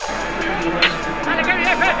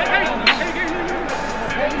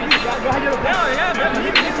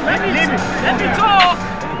Let me talk.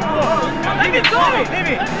 Let me talk. Let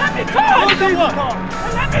me talk. Let me talk.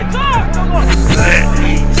 Let me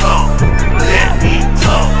talk. Let me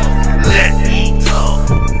talk. Let me talk.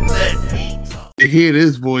 Let me talk. To hear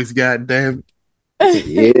this voice, goddamn.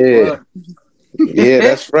 Yeah. Yeah,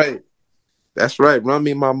 that's right. That's right. Run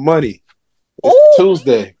me my money. It's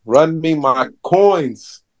Tuesday. Run me my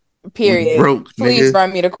coins. Period. Broke, Please nigga.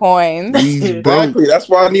 run me the coins. Exactly. That's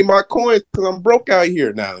why I need my coins, because I'm broke out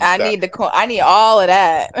here now. I need I need all of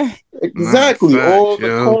that. Exactly. Facts, all the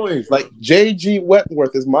yo. coins. Like JG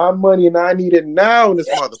Wentworth is my money and I need it now in this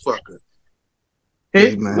motherfucker.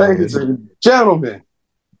 Hey, man. Ladies and gentlemen,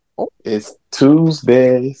 it's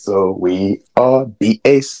Tuesday, so we are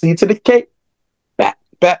BAC to the K.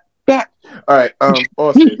 Back. All right.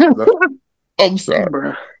 Austin, I'm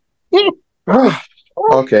sorry.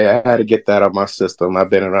 Okay, I had to get that out of my system. I've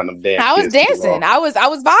been around them damn I was kids too dancing. long. I was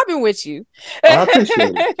vibing with you. I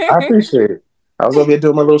appreciate it. I was over here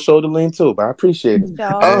doing my little shoulder lean too, but I appreciate it. Let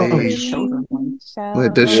the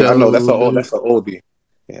I know that's an shoulder. oldie.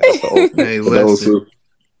 Yeah, that's an oldie. Hey, listen.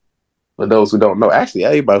 For those who don't know, actually,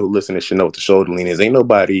 everybody who listens should know what the shoulder lean is. Ain't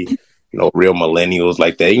nobody, real millennials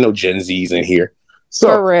like that. Ain't no Gen Zs in here. So,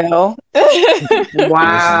 for real.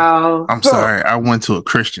 Wow. Listen, I'm sorry. I went to a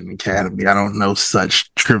Christian academy. I don't know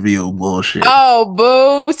such trivial bullshit. Oh,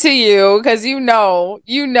 boo to you, because you know.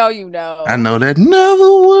 I know that never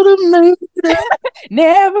would have made it.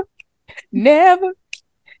 Never.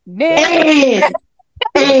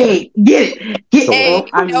 Hey, get it. Hey,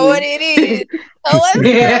 you know what it is.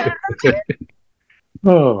 Yeah.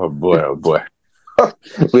 oh boy.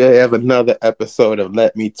 We have another episode of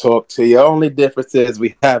Let Me Talk to You. Only difference is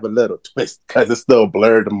we have a little twist because it's still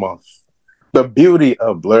Blurred Month. The beauty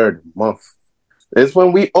of Blurred Month is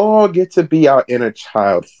when we all get to be our inner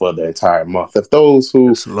child for the entire month. If those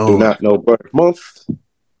who do not know Blurred Month,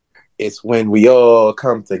 it's when we all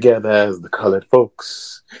come together as the colored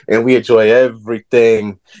folks and we enjoy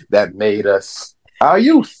everything that made us our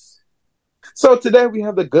youth. So today we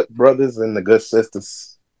have the good brothers and the good sisters.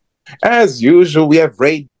 As usual, we have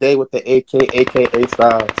Raid Day with the AKA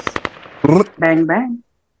styles. Bang, bang.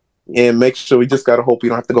 And make sure we just gotta hope we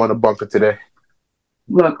don't have to go in the bunker today.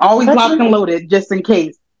 Look, always locked and loaded just in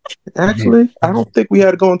case. Actually, I don't think we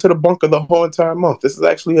had to go into the bunker the whole entire month. This is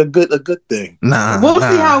actually a good thing. We'll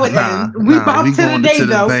see how it ends. We about to going today, into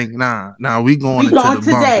though. the bank. We going into the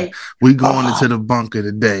today. bunker. We going into the bunker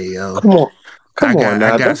today, yo. Come on,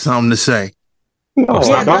 I got something to say. No, it's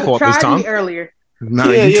not my fault this time. Me earlier.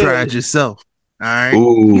 No, you tried yourself. All right.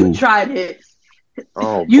 Ooh. You tried it.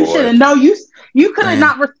 Oh, you should have known. You could have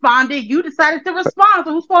not responded. You decided to respond.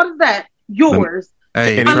 So whose fault is that? Yours.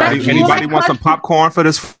 Hey, anybody want some popcorn for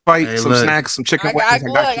this fight? Hey, some snacks, some chicken wings?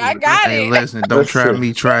 I got it. Hey, listen, don't try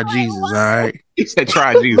me. Try Jesus. All right. He said,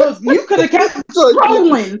 "Try Jesus." Look, you could have kept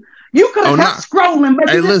scrolling. You could have kept scrolling,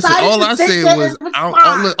 but you listen. decided All I to said was,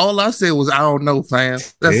 all I said was, I don't know, fam.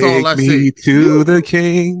 That's all I said. To the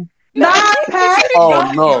king. Nah, Pat.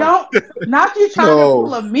 No. Not you trying to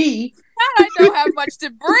pull a me. I don't have much to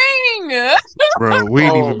bring. Bro, we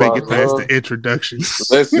didn't even make it past the introductions.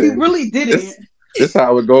 Listen, you really didn't. This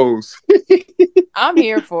how it goes. I'm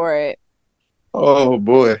here for it. Oh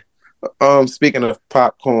boy. Speaking of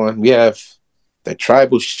popcorn, we have the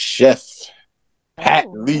tribal chef, Pat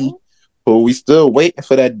Lee, who we still waiting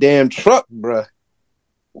for that damn truck, bruh.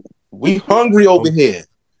 We hungry over here.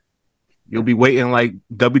 You'll be waiting like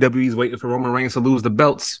WWE's waiting for Roman Reigns to lose the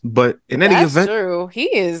belts, but in any event, true. He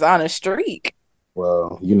is on a streak.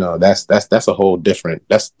 Well, that's a whole different.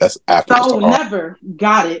 That's after. So never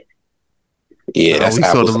got it. Yeah, that's we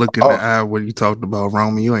sort of look in the eye when you talked about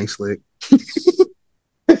Roman. You ain't slick.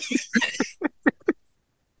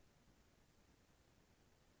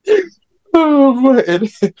 Oh boy!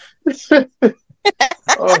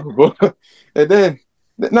 Oh boy! And then.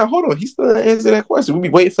 Now, hold on. He still didn't answer that question. We'll be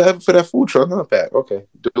waiting forever for that food truck, huh, Pat? Okay.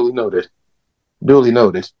 Duly noted.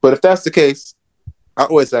 But if that's the case, I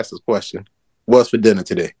always ask this question. What's for dinner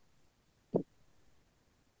today?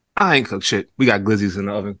 I ain't cooked shit. We got glizzies in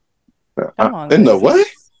the oven. Come on. In the what?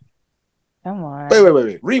 Come on.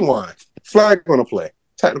 Wait. Rewind. Flag on the play.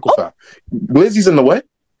 Technical foul. Glizzies in the what?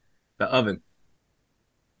 The oven.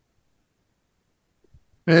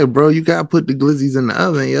 Hey, bro, you gotta put the glizzies in the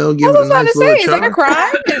oven, yo. I was about to say, is that a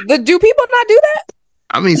crime? Do people not do that?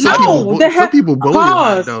 I mean, some people boil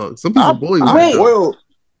hot dogs. Some people boil hot dogs.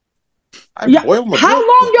 How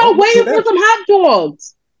long y'all waiting for some hot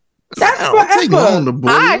dogs? That's forever. Take long to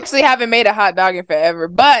boil. I actually haven't made a hot dog in forever,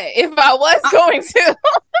 but if I was going to,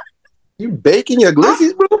 you baking your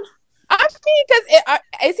glizzies, bro? I mean, because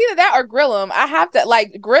it's either that or grill them. I have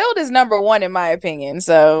to grilled is number one in my opinion.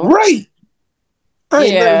 So right. I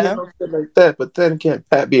ain't never Yeah. hear no shit like that. But then again,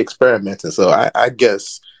 Pat be experimenting, so I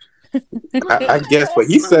guess I guess. But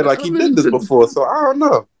he said like he did this before, so I don't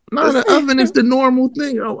know. No, the oven is the normal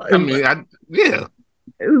thing. Oh, I mean, yeah.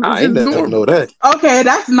 I ain't it's never normal. know that. Okay,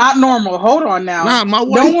 that's not normal. Hold on now. Nah, my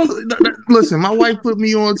wife. Listen, my wife put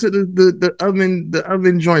me on to the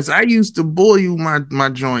oven joints. I used to boil my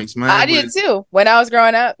joints, man. I did too when I was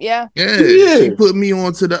growing up. Yeah. Yeah, she put me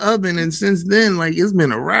onto the oven, and since then, like it's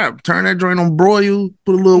been a wrap. Turn that joint on broil,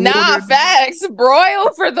 put a little water. Facts.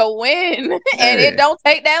 Broil for the win, and it don't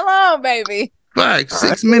take that long, baby. Facts.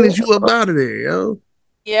 6 minutes, you up out of there, yo.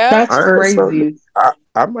 Yeah. That's crazy.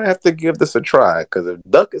 I might have to give this a try because if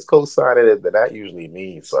Duck is co-signing it, then that usually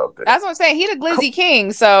means something. That's what I'm saying. He the glizzy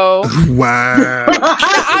king, so Wow.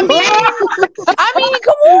 I mean,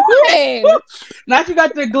 come on. Now you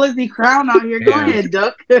got the glizzy crown out here. Go ahead,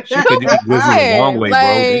 Duck. She said you be glizzy the long way,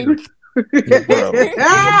 bro.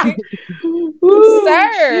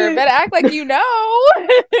 Sir, better act like you know.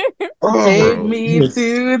 Take me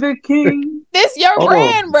to the king. This your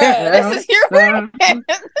brand, bro. This is your brand.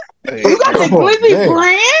 You got the glizzy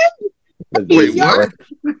brand? Wait, what?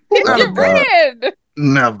 It's your brand.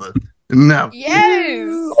 Never. Yes.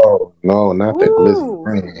 Oh no, not the glizzy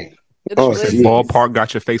brand. Oh, Ballpark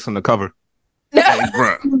got your face on the cover. Hey,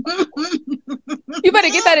 bro. You better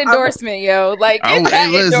get that endorsement, yo. Like, get that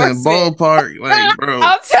listen, ballpark, like, bro.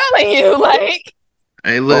 I'm telling you, like.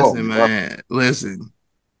 Hey, listen, man. Listen.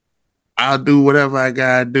 I'll do whatever I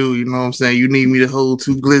gotta do. You know what I'm saying? You need me to hold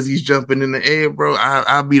two glizzies jumping in the air, bro.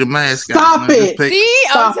 I'll be the mascot. Stop it. See,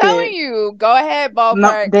 I'm telling you. Go ahead, ballpark.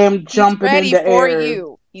 Not them jumping in the air. He's ready for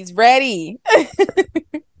you. He's ready.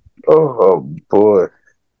 Oh boy.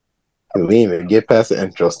 We didn't even get past the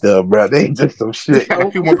intro still, bro. They just some shit.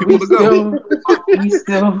 A few more people to go.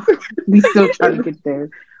 We still trying to get there.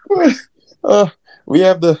 We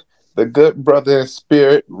have the good brother in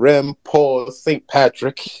spirit, Rem Paul St.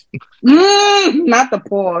 Patrick. Not the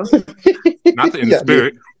pause. Not in the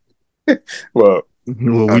spirit. Well, we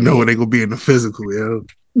know they're gonna be in the physical, yo.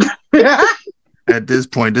 At this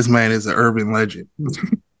point, this man is an urban legend.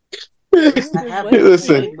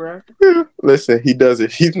 Listen, he does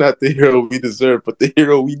it. He's not the hero we deserve, but the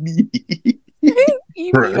hero we need.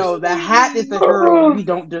 No, the hat is the hero we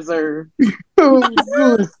don't deserve.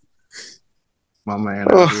 My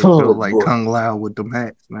man out here built like Kung Lao with them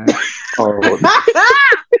hats, man. Oh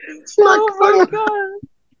my god.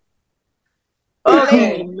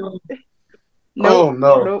 Okay. Oh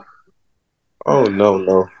no. Oh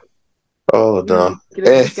no. Oh no. Get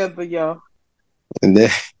it together, y'all. And then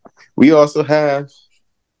we also have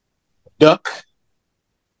Duck,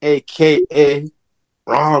 aka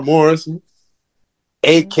Ron Morrison,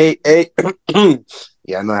 aka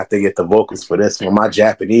yeah, I know I have to get the vocals for this for my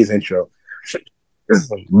Japanese intro.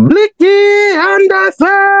 Blicky Anderson.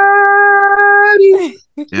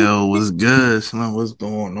 Yo, what's good? Son? What's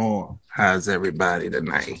going on? How's everybody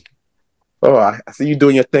tonight? Oh, I see you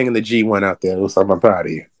doing your thing in the G1 out there. I'm proud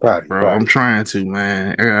of you. Bro, I'm trying to,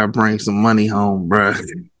 man. I gotta bring some money home, bro.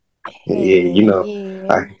 Yeah, you know,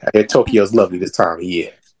 I hear Tokyo's lovely this time of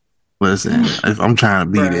year. Listen, I'm trying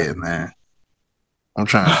to be there, man. I'm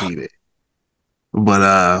trying to be there.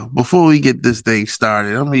 But before we get this thing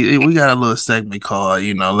started, I mean, we got a little segment called,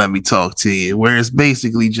 Let Me Talk to You, where it's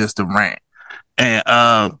basically just a rant. And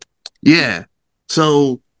yeah,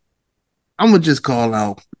 so I'm gonna just call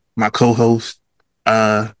out my co-host.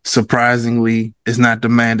 Surprisingly, it's not the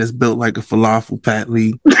man that's built like a falafel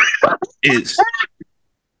patty.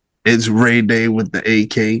 It's Ray Day with the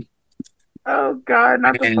AK. Oh God,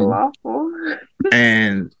 not the falafel.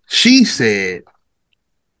 And she said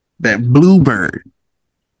that Bluebird.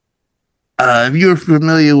 If you're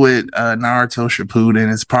familiar with Naruto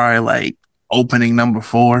Shippuden, it's probably like opening number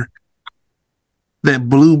 4. That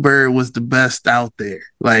Bluebird was the best out there.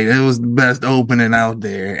 Like, it was the best opening out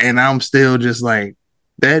there. And I'm still just like,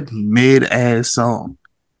 that mid-ass song.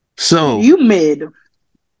 So you mid.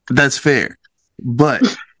 That's fair. But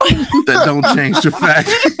that don't change the fact.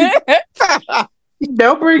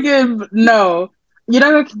 Don't bring in, no. You're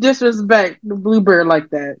not going to disrespect the Bluebird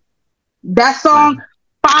like that. That song,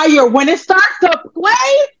 fire. When it starts to play,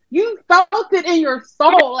 you felt it in your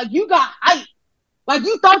soul. Like, you got hype. Like,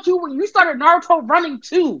 you thought you started Naruto running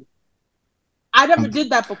too. I never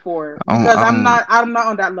did that before because I'm not on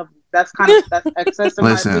that level. That's excessive in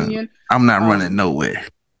my opinion. I'm not running nowhere.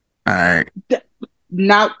 All right.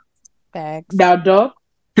 Now, Facts. Dog.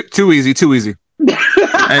 Too easy.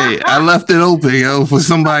 Hey, I left it open, yo, for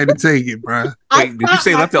somebody to take it, bro. Wait, did you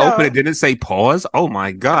say left it open? It didn't say pause. Oh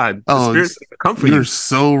my god! The Oh, spirit's gonna come for you're you.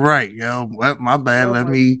 so right, yo. My bad. Oh let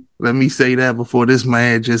my- me say that before this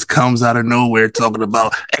man just comes out of nowhere talking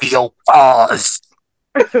about, hey, yo, pause.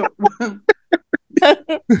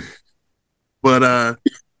 But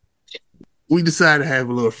we decided to have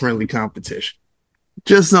a little friendly competition.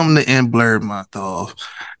 Just something to end Blurred Month off.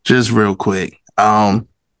 Just real quick.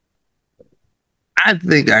 I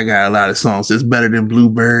think I got a lot of songs that's better than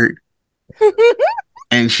Bluebird,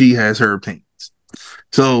 and she has her opinions.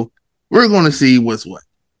 So we're going to see what's what.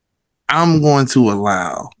 I'm going to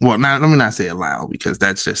allow. Well, let me not say allow because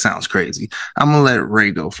that just sounds crazy. I'm gonna let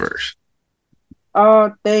Ray go first.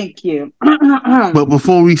 Oh, thank you. But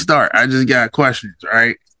before we start, I just got questions,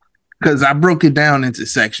 right? Because I broke it down into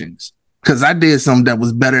sections. Because I did some that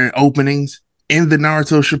was better than openings in the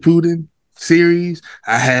Naruto Shippuden series.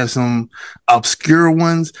 I have some obscure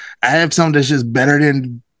ones. I have some that's just better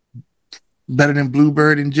than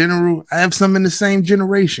Bluebird in general. I have some in the same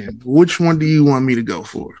generation. Which one do you want me to go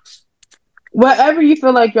for? Whatever you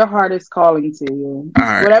feel like your heart is calling to you. All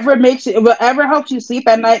right. Whatever helps you sleep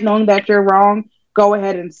at night knowing that you're wrong, go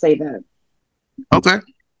ahead and say that. Okay.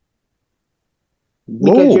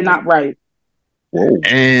 Because you're not right. Whoa.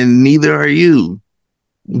 And neither are you,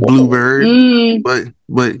 Bluebird. Mm.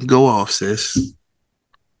 But go off, sis.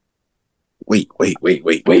 Wait.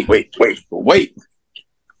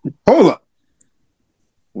 Hold up.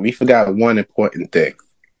 We forgot one important thing.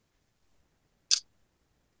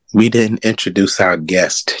 We didn't introduce our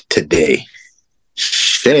guest today.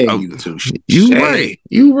 Shame, you two. You right.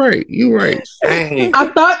 Shame. I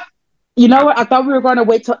thought, you know what? I thought we were going to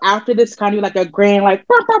wait till after this kind of like a grand, like,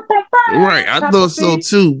 Right. I thought so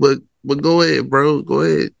too, but go ahead, bro. Go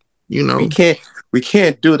ahead. You know. We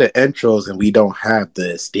can't do the intros and we don't have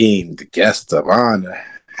the esteemed guest of honor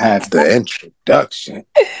have the introduction.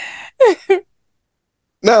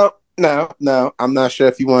 No. I'm not sure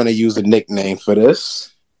if you want to use a nickname for this.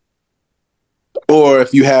 Or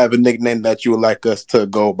if you have a nickname that you would like us to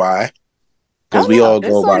go by. Because we all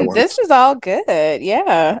go by one. This is all good.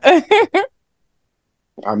 Yeah.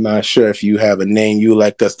 I'm not sure if you have a name you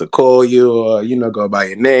like us to call you or, go by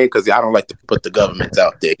your name. Because I don't like to put the government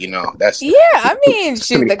out there. That's I mean,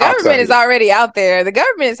 shoot, the government is already out there. The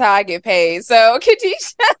government is how I get paid. So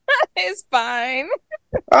Khadijah is fine.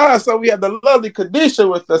 So we have the lovely Khadijah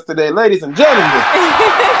with us today, ladies and gentlemen.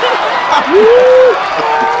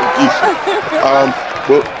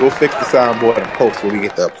 We'll fix the soundboard and post where we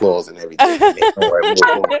get the applause and everything. Don't worry,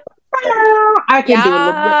 I can do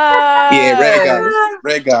it. Yeah,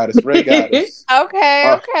 Red Goddess.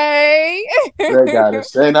 Okay. Red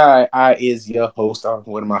Goddess. And I is your host.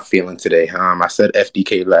 What am I feeling today? I said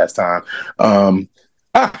FDK last time.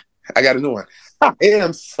 I got a new one. I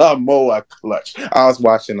am Samoa Clutch. I was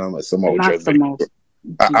watching a Samoa Joe video.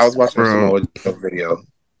 I was watching a Samoa Joe video.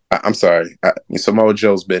 I'm sorry. Samoa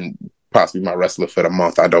Joe's been possibly my wrestler for the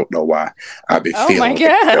month. I don't know why. I've been feeling. Oh my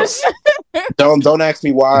gosh! Don't ask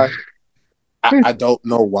me why. I don't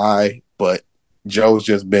know why, but Joe's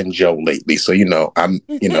just been Joe lately. So I'm.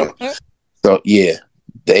 So yeah,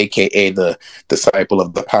 the AKA the disciple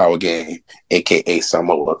of the power game, AKA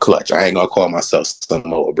Samoa Clutch. I ain't gonna call myself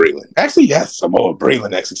Samoa Breland. Actually, yes, Samoa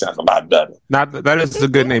Breland actually sounds a lot better. That is a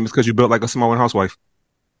good name. It's because you built like a Samoan housewife.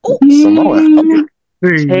 Samoa.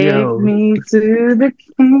 Take me to the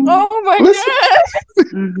king. Oh my god!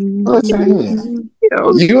 Listen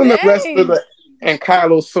here. You and the rest of the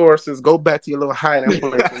Ankylosaurus go back to your little hiding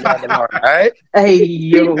place. All right? Hey,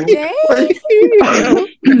 yo.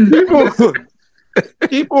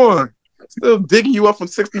 Keep on. Still digging you up from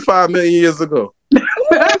 65 million years ago.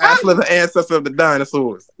 Actually, the ancestor of the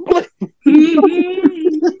dinosaurs.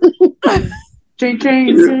 Ching.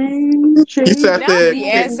 He sat Now there. the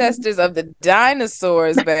ancestors of the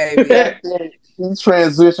dinosaurs, baby. He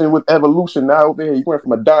transitioned with evolution. Now over here, he went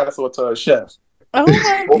from a dinosaur to a chef. Oh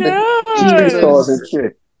my Street stars god! and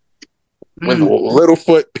shit. With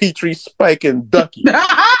Littlefoot, Petrie, Spike, and Ducky.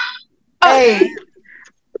 Hey,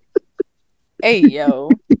 yo.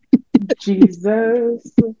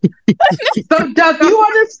 Jesus. So, Duck, you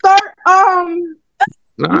want to start?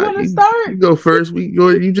 You go first.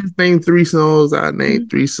 You just named 3 songs. I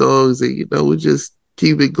named 3 songs, and we just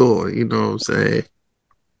keep it going. You know what I'm saying?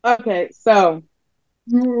 Okay, so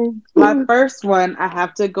my first one, I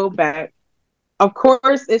have to go back. Of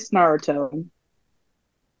course, it's Naruto,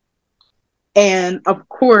 and of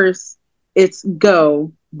course, it's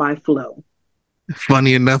 "Go" by Flo.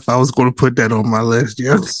 Funny enough, I was going to put that on my list.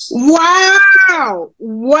 Yes. Wow.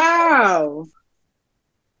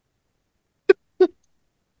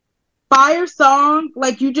 fire song.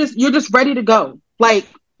 Like you're just ready to go. Like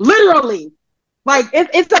literally, like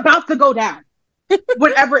it's about to go down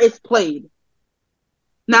whenever it's played.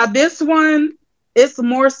 Now this one, it's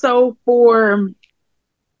more so for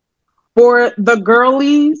the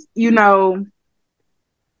girlies, you know,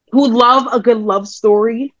 who love a good love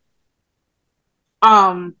story.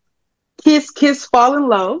 Kiss Kiss Fall in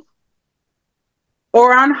Love,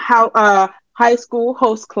 or on High School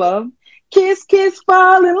Host Club. Kiss Kiss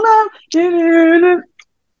Fall in Love.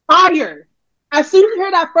 Fire. As soon as you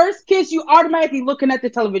hear that first kiss, you automatically looking at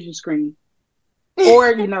the television screen.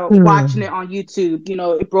 Or, you know, watching it on YouTube. You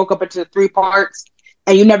know, it broke up into 3 parts,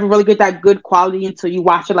 and you never really get that good quality until you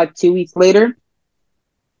watch it like 2 weeks later.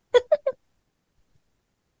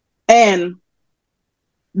 And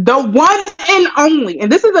the one and only, and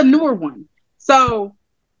this is a newer one, so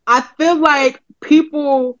I feel like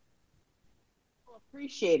people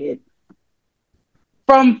appreciate it.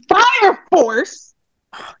 From Fire Force,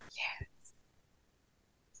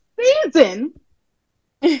 Season,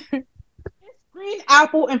 Green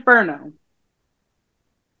Apple Inferno.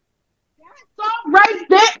 That song right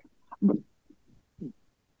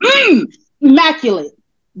there, immaculate,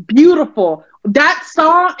 beautiful. That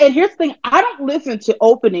song, and here's the thing: I don't listen to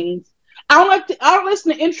openings. I don't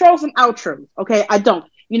listen to intros and outros. Okay, I don't.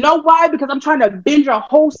 You know why? Because I'm trying to binge a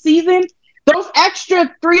whole season. Those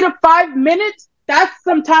extra 3 to 5 minutes, that's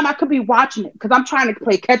some time I could be watching it because I'm trying to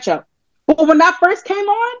play catch up. But when that first came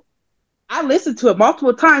on, I listened to it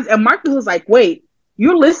multiple times, and Marcus was like, "Wait,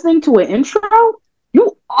 you're listening to an intro?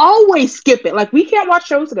 You always skip it. Like we can't watch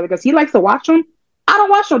shows together because he likes to watch them. I don't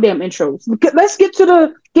watch no damn intros. Let's get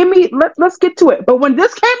to let's get to it." But when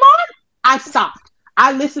this came on, I stopped.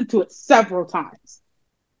 I listened to it several times.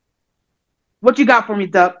 What you got for me,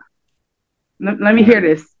 Duck? Let me hear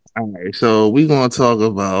this. All right, so we're gonna talk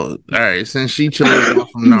about. All right, since she chose one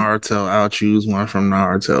from Naruto, I'll choose one from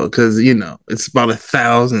Naruto because you know it's about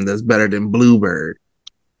 1,000 that's better than Bluebird.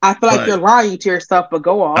 I feel like you're lying to yourself, but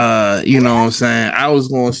go off. You know what I'm saying? I was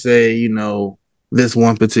gonna say, you know, this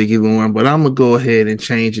one particular one, but I'm gonna go ahead and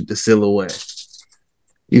change it to Silhouette.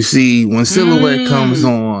 You see, when Silhouette comes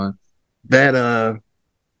on, that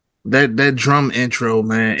drum intro,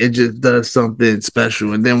 man, it just does something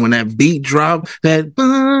special. And then when that beat drop, that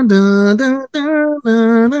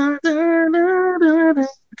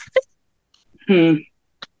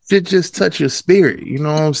it just touch your spirit. You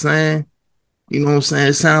know what I'm saying? You know what I'm saying?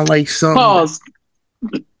 It sounds like something. Pause.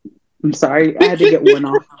 I'm sorry, I had to get one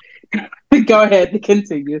off. Go ahead,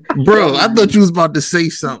 continue. Bro, I thought you was about to say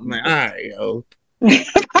something, man. All right, yo.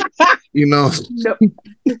 You know. Nope.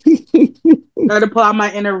 Got to pull out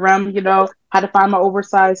my inner realm, you know, how to find my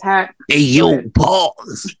oversized hat. Hey, yo,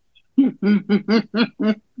 pause. He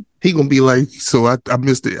gonna be like, so I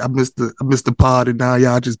missed it. I missed the pod, and now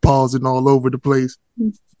y'all just pausing all over the place.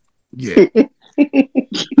 Yeah.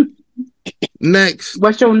 Next.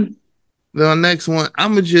 What's your... The next one,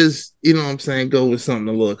 I'm going to just, you know what I'm saying, go with something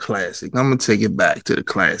a little classic. I'm going to take it back to the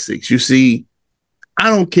classics. You see, I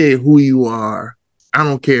don't care who you are. I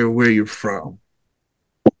don't care where you're from.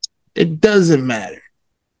 It doesn't matter.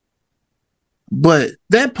 But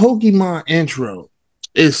that Pokemon intro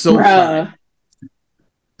is so fun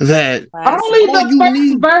that all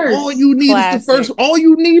you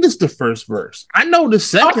need is the first verse. I know the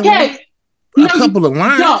second one. A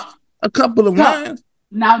couple of lines.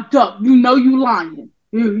 Now, Duck, you know you lying.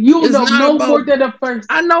 You know no more than the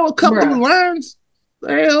first. I know a couple of lines.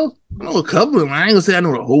 Hell, I know a couple of lines. I ain't gonna say I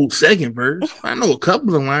know the whole second verse. I know a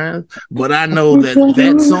couple of lines, but I know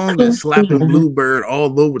that song is slapping Bluebird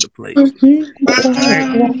all over the place. But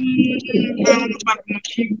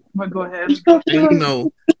go ahead. And, you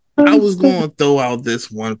know, I was going to throw out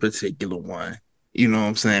this one particular one. You know what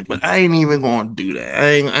I'm saying? But I ain't even going to do that.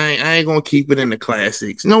 I ain't going to keep it in the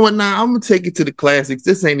classics. You know what? Nah, I'm going to take it to the classics.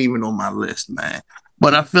 This ain't even on my list, man.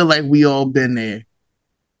 But I feel like we all been there.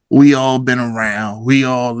 We all been around. We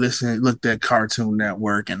all looked at Cartoon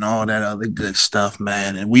Network and all that other good stuff,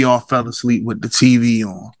 man. And we all fell asleep with the TV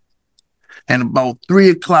on. And about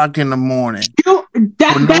 3:00 in the morning, for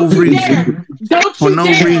no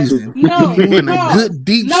reason, you're in a good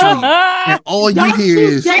deep sleep, and all you hear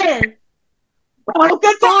is...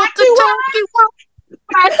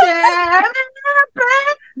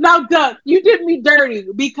 Now, Doug, you did me dirty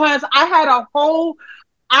because I had a whole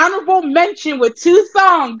honorable mention with 2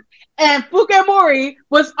 songs, and Fukemori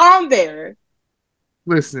was on there.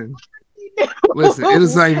 Listen, it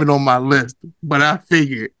is not even on my list, but I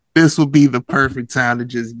figured this would be the perfect time to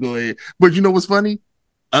just go ahead. But you know what's funny?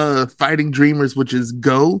 Fighting Dreamers, which is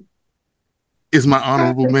Go, is my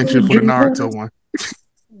honorable mention for the Naruto one.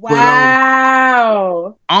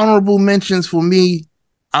 Wow. Honorable mentions for me,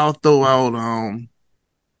 I'll throw out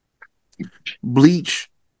Bleach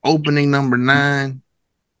opening number 9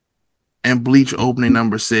 and Bleach opening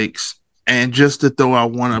number 6. And just to throw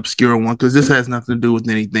out one obscure one, because this has nothing to do with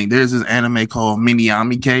anything. There's this anime called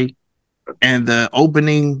Miniyamike, and the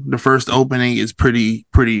first opening is pretty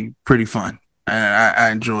fun.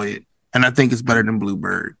 I enjoy it, and I think it's better than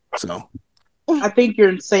Bluebird. So I think you're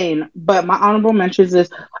insane. But my honorable mentions is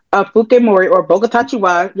Fukemori or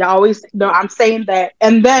Bogatachiwa. Y'all always know I'm saying that.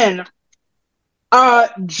 And then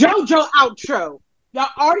JoJo outro. Y'all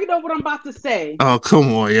already know what I'm about to say. oh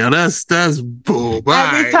come on, yeah, that's bull.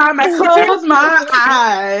 Every time I close my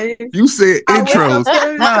eyes, you said intros.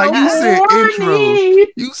 Nah, you said intros.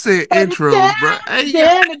 You said intros, bro.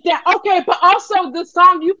 Okay, but also the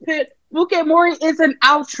song you picked, Fukemori, is an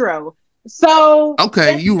outro. So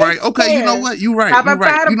okay, you right. Okay, you know what? You right. You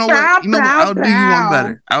right. You know what? I'll do you one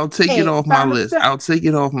better. I'll take it off my list. I'll take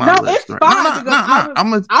it off my list. It's fine. No. I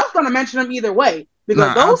was gonna mention them either way.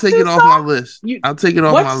 Because I'll take it off my list. I'll take it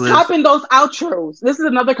off my list. What's topping those outros? This is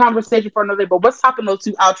another conversation for another day, but what's topping those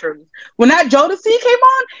 2 outros? When that Jodeci came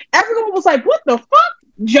on, everyone was like, what the fuck?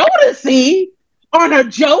 Jodeci on a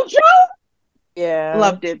JoJo? Yeah.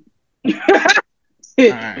 Loved it.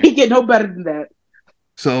 He get no better than that.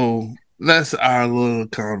 So that's our little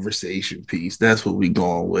conversation piece. That's what we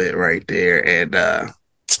going with right there. And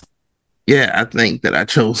yeah, I think that I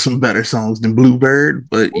chose some better songs than Bluebird,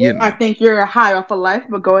 but you know. I think you're high off of life,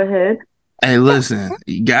 but go ahead. Hey, listen,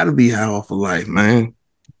 you gotta be high off of life, man.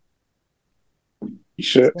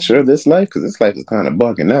 Sure this life? Because this life is kind of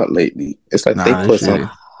bugging out lately. It's like they put some...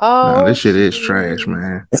 this shit is trash,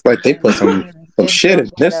 man. It's like they put some shit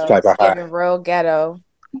in this type of high. Real ghetto.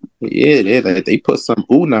 Yeah, they put some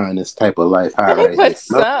Una in this type of life high. They put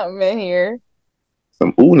something in here.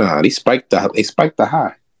 Some Una. They spiked the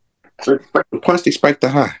high. Plus they spiked the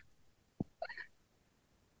high.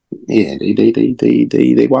 Yeah,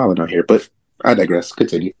 they wilding out here, but I digress.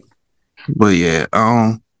 Continue. But yeah,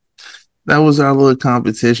 that was our little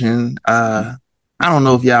competition. I don't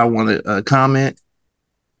know if y'all want to comment.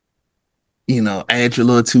 You know, add your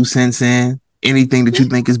little 2 cents in. Anything that you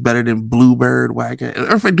think is better than Bluebird, Whacker.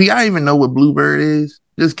 Or do y'all even know what Bluebird is?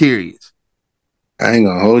 Just curious. I ain't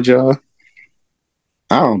gonna hold y'all.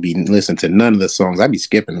 I don't be listening to none of the songs. I be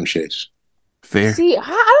skipping them shits. Fair. See,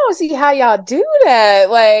 I don't see how y'all do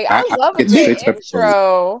that. Like, I love a good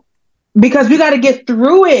intro. Because we got to get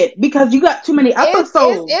through it. Because you got too many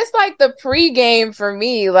episodes. It's like the pregame for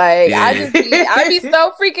me. Like, yeah. I be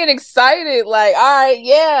so freaking excited. Like, all right,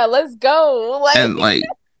 yeah, let's go.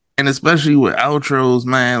 And especially with outros,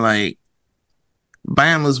 man, like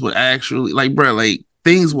Bama's would actually, like, bro, like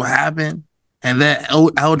things will happen and that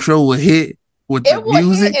outro will hit with the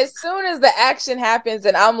music. Hit as soon as the action happens,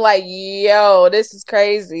 and I'm like, yo, this is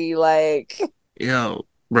crazy. Like, yo,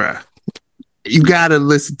 bro, you gotta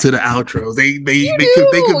listen to the outros. They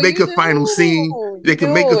could make a final scene. They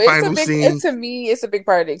can make a final scene. To me, it's a big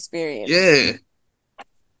part of the experience. Yeah.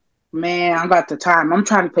 Man, I got the time. I'm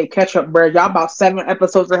trying to play catch up, bro. Y'all about 7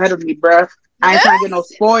 episodes ahead of me, bro. I ain't trying to get no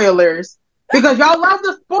spoilers. Because y'all love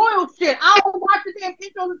to spoil shit. I don't watch the damn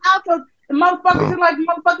intros and outros and motherfuckers are like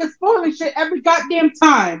motherfucking spoiling shit every goddamn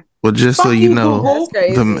time. Well, just so you know,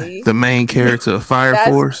 the main character of Fire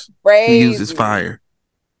Force, he uses fire.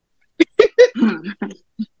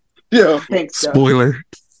 Yeah. Thanks, spoiler.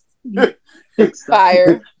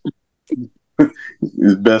 Fire.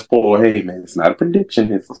 It's best for hey man, it's not a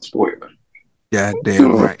prediction, it's a spoiler. Yeah,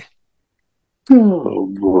 damn right. Oh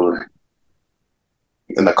boy.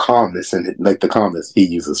 And the calmness in it, like the calmness, he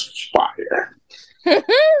uses fire.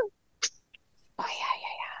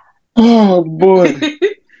 Oh boy.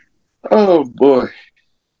 Oh boy.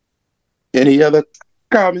 Any other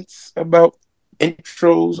comments about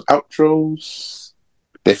intros, outros,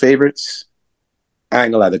 their favorites? I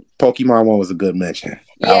ain't gonna lie, the Pokemon one was a good mention.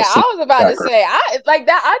 Yeah, I was about to say, I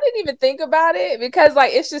didn't even think about it because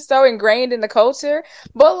like it's just so ingrained in the culture.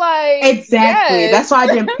 But like exactly, that's why I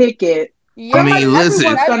didn't pick it. Yeah, I mean,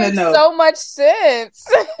 listen, that makes so much sense.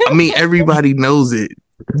 I mean, everybody knows it,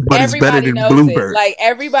 but it's better than Bluebird. Like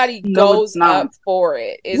everybody goes up for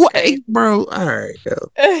it. It's what, bro? All right,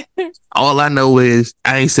 yo. All I know is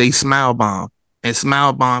I ain't say Smile Bomb, and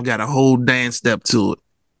Smile Bomb got a whole dance step to it.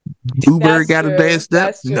 Bluebird got a dance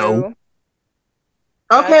step? No.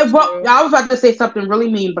 Okay, well, I was about to say something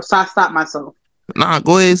really mean, but so I stopped myself. Nah,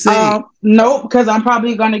 go ahead and say it. Nope, because I'm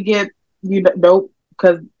probably gonna get nope,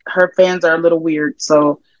 because her fans are a little weird.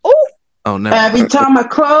 So, oh no! Every time I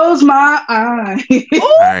close my eyes,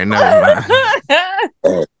 all right, never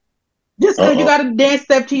mind. Just because you got to dance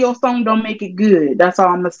step to your song don't make it good. That's all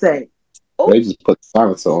I'm gonna say. They just put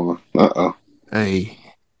silence on. Hey,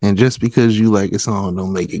 and just because you like a song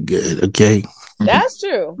don't make it good, okay? That's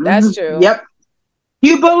true. That's true. Yep.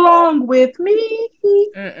 You belong with me.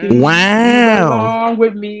 Wow. You belong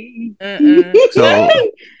with me.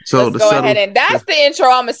 So let's go ahead and that's the intro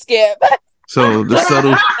I'm gonna skip. So the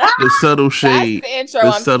subtle shade, that's the intro the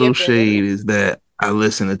I'm subtle skipping. shade is that I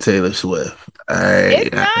listen to Taylor Swift.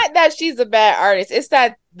 It's not that she's a bad artist. It's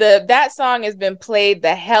that that song has been played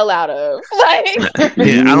the hell out of. Like,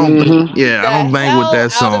 I don't bang with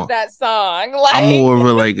that song. Out of that song. Like, I'm more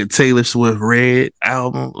of a Taylor Swift Red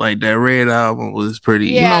album. Like that Red album was pretty.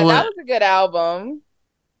 Yeah, you know what? That was a good album.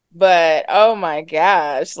 But oh my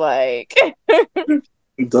gosh, like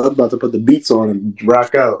Doug about to put the beats on and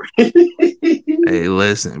rock out. Hey,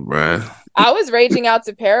 listen, bro. I was raging out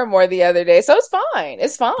to Paramore the other day, so it's fine.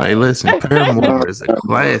 It's fine. Hey, listen, Paramore is a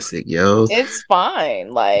classic, yo. It's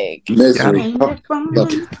fine. Like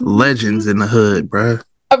legends in the hood, bro.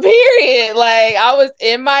 A period. Like I was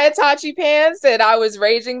in my Itachi pants and I was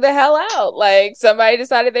raging the hell out. Like somebody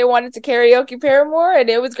decided they wanted to karaoke Paramore and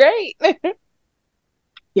it was great.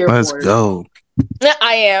 Let's go.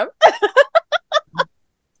 I am.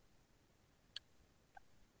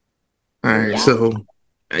 All right, so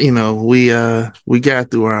we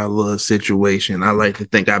got through our little situation. I like to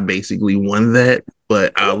think I basically won that,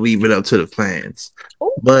 but I'll leave it up to the fans.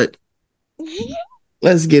 Ooh. But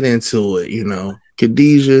let's get into it.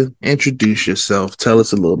 Khadijah, introduce yourself. Tell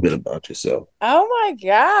us a little bit about yourself. Oh my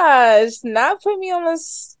gosh, not put me on the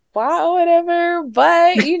spot or whatever,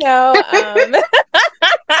 but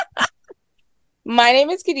my name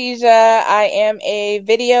is Khadijah. I am a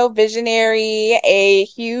video visionary, a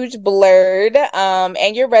huge blurred,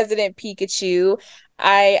 and your resident Pikachu.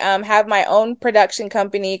 I have my own production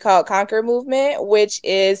company called Conquer Movement, which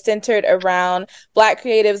is centered around Black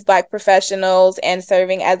creatives, Black professionals, and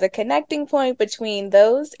serving as a connecting point between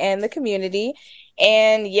those and the community.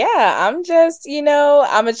 And yeah, I'm just,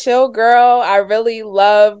 I'm a chill girl. I really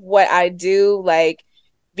love what I do. Like,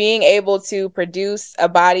 being able to produce a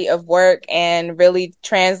body of work and really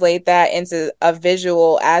translate that into a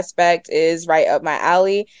visual aspect is right up my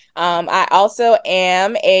alley. I also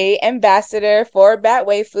am a ambassador for Bat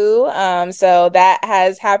Waifu. So that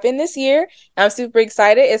has happened this year. I'm super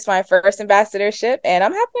excited. It's my first ambassadorship and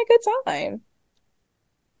I'm having a good time.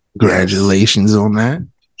 Congratulations on that.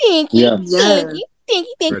 Thank you. Thank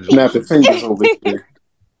you. Snap the fingers over here.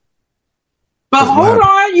 But hold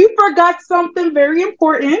on, you forgot something very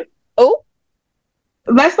important. Oh,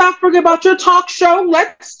 let's not forget about your talk show.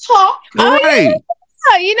 Let's talk. All right.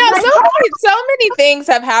 Yeah, so many things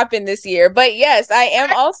have happened this year. But yes, I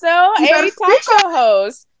am also a talk show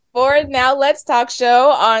host for Now Let's Talk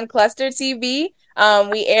Show on Cluster TV.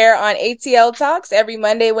 We air on ATL Talks every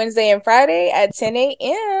Monday, Wednesday, and Friday at 10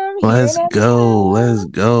 a.m. Let's go.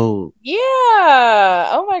 Yeah.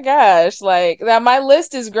 Oh my gosh. Like that, my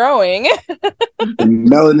list is growing. The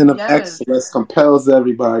melanin of excellence compels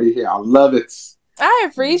everybody here. I love it. I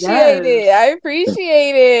appreciate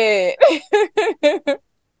it.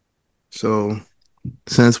 So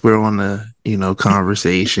since we're on the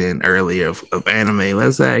conversation earlier of anime,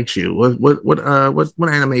 let's ask you what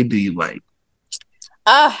anime do you like?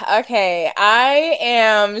 Okay. I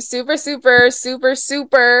am super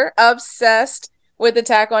obsessed with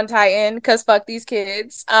Attack on Titan because fuck these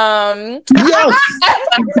kids. Yes.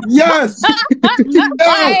 Like,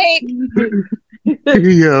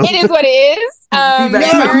 it is what it is.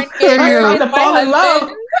 My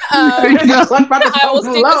husband. I will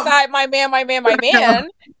stick beside my man.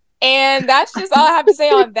 And that's just all I have to say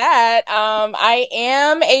on that. I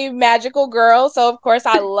am a magical girl, so of course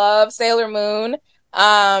I love Sailor Moon.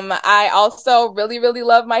 I also really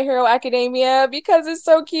love My Hero Academia because it's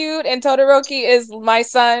so cute, and Todoroki is my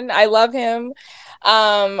son. I love him.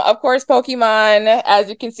 Of course, Pokemon, as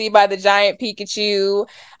you can see by the giant Pikachu.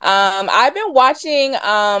 I've been watching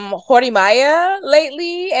Horimiya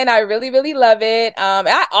lately, and I really love it.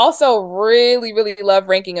 I also really love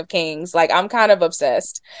Ranking of Kings. Like, I'm kind of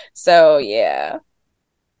obsessed. So yeah.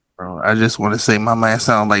 Bro, I just want to say my man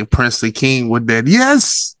sound like Prince the King with that.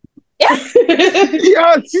 Yes. Yes.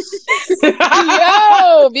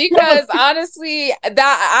 Yo, because honestly,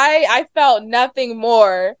 that I felt nothing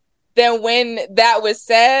more than when that was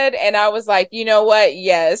said, and I was like, you know what?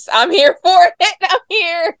 Yes, I'm here for it. I'm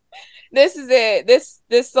here. This is it. This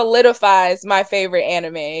solidifies my favorite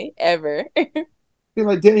anime ever. You're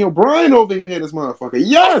like Daniel Bryan over here, this motherfucker.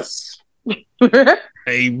 Yes.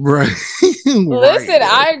 Hey, bro. Listen,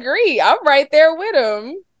 I agree. I'm right there with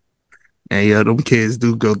him. And yeah, them kids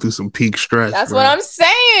do go through some peak stress. That's bro. what I'm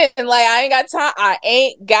saying. Like, I ain't got time. I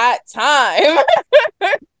ain't got time.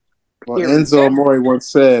 Well, Enzo Amore once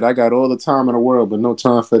said, "I got all the time in the world, but no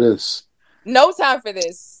time for this." No time for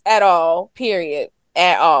this at all. Period.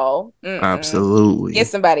 At all. Absolutely. Get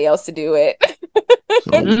somebody else to do it.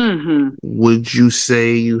 So, would you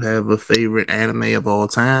say you have a favorite anime of all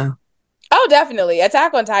time? Oh, definitely.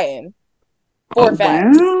 Attack on Titan. Four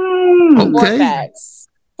facts. Okay. 4 facts.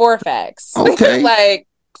 4 facts. Okay. Like,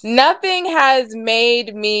 nothing has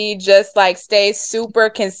made me just like stay super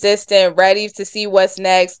consistent, ready to see what's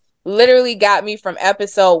next. Literally got me from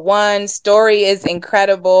episode 1. Story is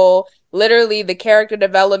incredible. Literally, the character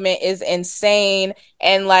development is insane.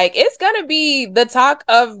 And like, it's gonna be the talk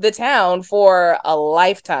of the town for a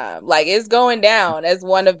lifetime. Like, it's going down as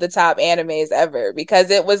one of the top animes ever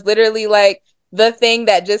because it was literally like the thing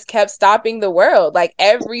that just kept stopping the world. Like,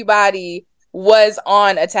 everybody was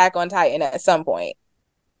on Attack on Titan at some point.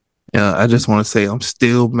 Yeah, I just want to say I'm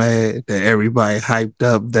still mad that everybody hyped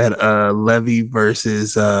up that Levi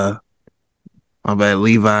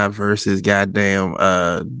versus goddamn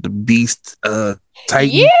the Beast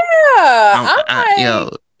Titan. Yeah.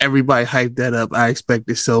 Everybody hyped that up. I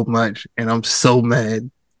expected so much and I'm so mad.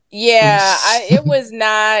 Yeah, it was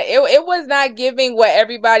not giving what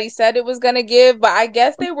everybody said it was gonna give, but I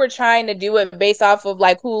guess they were trying to do it based off of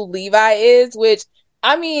like who Levi is, which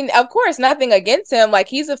I mean, of course, nothing against him. Like,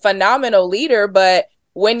 he's a phenomenal leader, but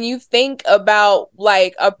when you think about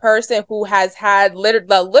like a person who has had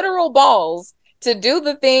the literal balls to do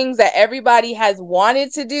the things that everybody has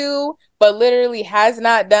wanted to do, but literally has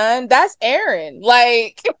not done, that's Aaron.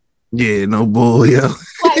 Like, yeah, no bull, yo.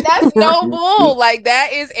 Like, that's no bull. Like,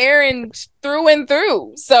 that is Aaron through and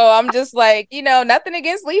through. So I'm just like, nothing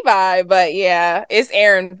against Levi, but yeah, it's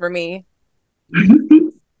Aaron for me.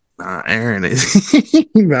 Nah, Aaron is.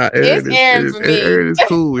 It's Aaron for me. Aaron is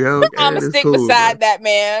cool, yo. I'm gonna stick beside that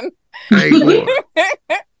man. I ain't going.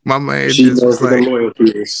 My man She just knows was the like,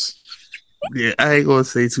 loyalty is. yeah, I ain't gonna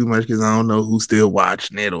say too much because I don't know who's still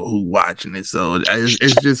watching it or who watching it. So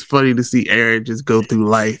it's just funny to see Aaron just go through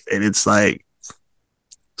life, and it's like,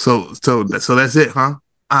 so that's it, huh?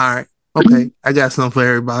 All right, okay, I got something for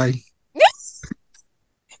everybody.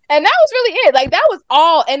 And that was really it. Like, that was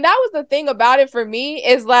all. And that was the thing about it for me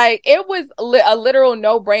is like, it was a literal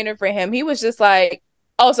no-brainer for him. He was just like,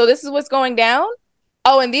 oh, so this is what's going down?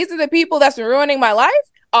 Oh, and these are the people that's been ruining my life?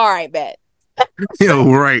 All right, bet.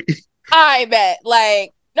 Yo, right. I bet.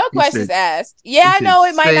 Like, no questions asked. Yeah, I know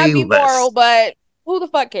it might not be moral, but who the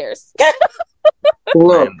fuck cares?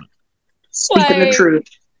 Look, speaking the truth.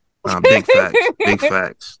 Big facts. Big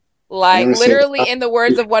facts. Like, literally, in the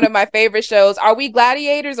words of one of my favorite shows, are we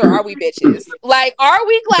gladiators or are we bitches? Like, are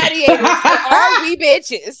we gladiators or are we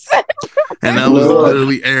bitches? And that was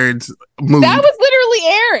literally Aaron's move. That was literally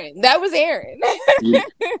Aaron. That was Aaron.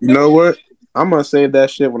 You know what? I'm gonna say that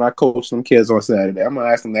shit when I coach some kids on Saturday. I'm gonna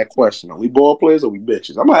ask them that question: are we ball players or we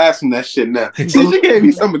bitches? I'm gonna ask them that shit now. Since you gave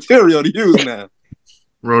me some material to use now.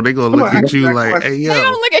 Bro, they gonna look at you like, hey, yo. They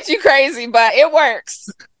don't look at you crazy, but it works.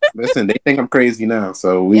 Listen, they think I'm crazy now,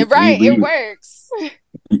 so it works.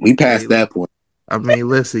 We passed that point. I mean,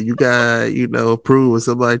 listen, you got, prove when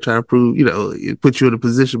somebody trying to prove, put you in a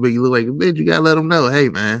position where you look like a bitch, you gotta let them know, hey,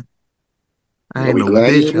 man, I ain't no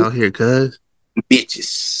bitch out here, cuz.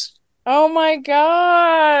 Bitches. Oh my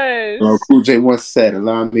gosh. Well, Cool J once said,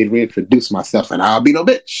 allow me to reintroduce myself and I'll be no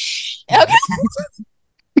bitch. Okay.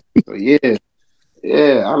 So,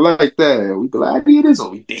 yeah, I like that. We gladiators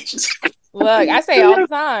or we bitches? Look, I say all the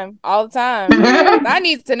time. I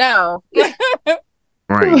need to know.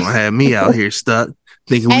 Right, you gonna have me out here stuck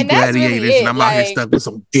thinking we gladiators, really and I'm out here stuck with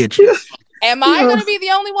some bitches. Am I gonna be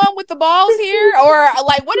the only one with the balls here, or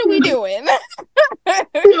like, what are we doing?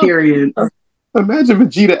 Period. Imagine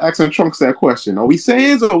Vegeta asking Trunks that question: are we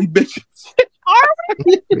Saiyans or are we bitches? Are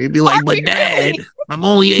we? They'd be like, but Dad, I'm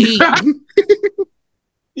only 8.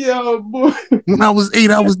 Yo, boy. When I was 8,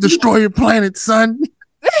 I was destroying planets, son.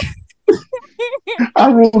 I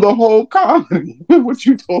ruled the whole colony. What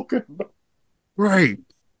you talking about? Right.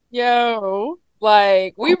 Yo,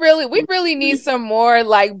 like, we really need some more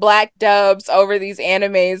like black dubs over these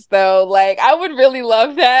animes, though. Like, I would really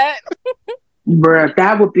love that. Bruh,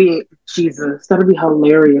 that would be Jesus. That would be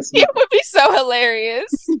hilarious. It would be so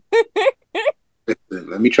hilarious.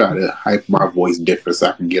 Let me try to hype my voice different so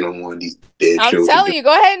I can get on one of these dead shows. I'm telling you,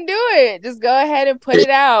 go ahead and do it. Just go ahead and put it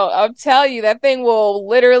out. I'll tell you, that thing will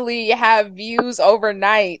literally have views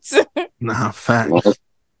overnight. Nah, facts.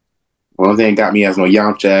 Well, they ain't got me as no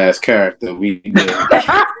Yamcha ass character. We good.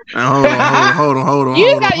 Hold on.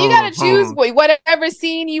 You gotta choose whatever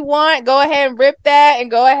scene you want. Go ahead and rip that,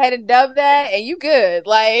 and go ahead and dub that, and you good.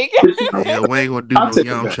 Like, Yeah, we ain't gonna do I'll no take it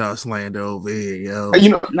Yamcha slander over here, yo. You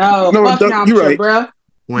know, No, no, fuck Doug, you Yamcha, right. bro.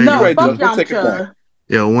 We ain't No, gonna fuck do, We'll take it back. Yamcha.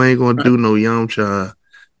 yo, we ain't gonna do no Yamcha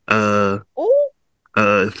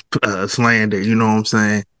ooh, slander, you know what I'm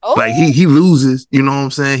saying? ooh. Like he loses, you know what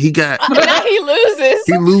I'm saying? He got Now he loses.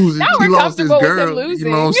 he loses. Now He we're lost his comfortable with him girl, you know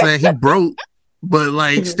losing. what I'm saying? He broke, but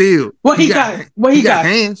like still What he got? What he got?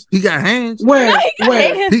 hands. He got hands. Where? Now he got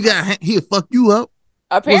Where? hands. He'll fuck you up.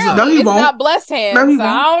 Apparently, No, he it's won't. not blessed hands. No, he so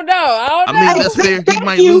won't. I don't know. I mean, that's fair. He Thank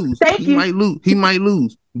might you. lose. Thank you. He might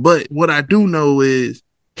lose. But what I do know is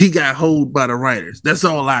he got hold by the writers. That's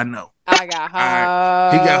all I know. I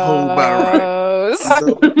got He got hold by hoes.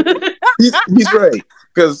 He's right.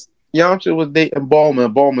 Because Yamcha was dating Bulma,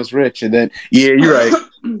 and Bulma's rich. And then, yeah, you're right.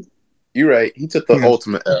 You're right. He took the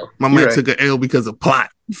ultimate L. My You're man right. took an L because of plot.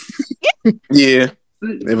 Yeah.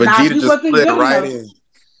 And Vegeta he just wasn't slid good right enough. in.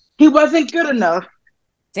 He wasn't good enough.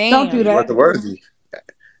 Damn. Don't do He that. wasn't worthy.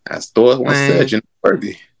 As Thor once Man. said, you're not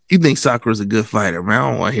worthy. You think Sakura's a good fighter, man? I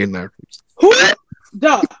don't want to hear nothing. Who?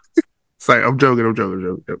 Duh. It's like, I'm joking. All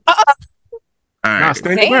Nah, right.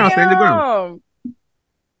 stand your ground. Stand your ground.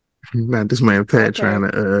 Damn. Not this man Pat Okay. trying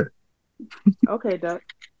to Okay, Duh.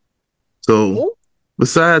 So Ooh.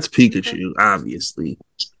 besides Pikachu, obviously,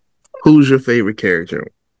 who's your favorite character?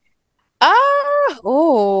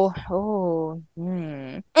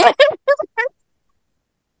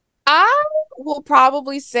 I will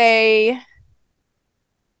probably say,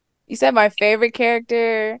 you said my favorite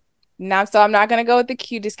character. Now, so I'm not gonna go with the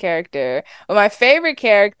cutest character, but my favorite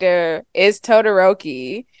character is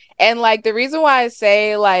Todoroki. And like the reason why I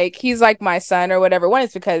say like he's like my son or whatever, one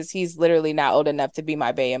is because he's literally not old enough to be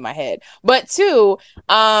my bae in my head. But two,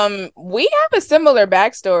 we have a similar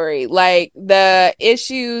backstory. Like the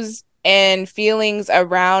issues and feelings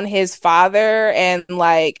around his father and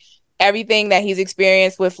like everything that he's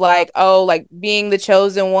experienced with like, oh, like being the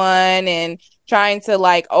chosen one and trying to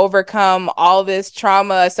like overcome all this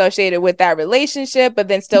trauma associated with that relationship, but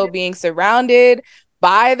then still being surrounded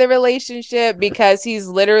by the relationship because he's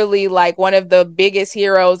literally like one of the biggest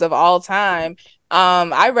heroes of all time.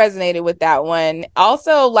 I resonated with that one.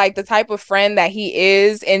 Also, like the type of friend that he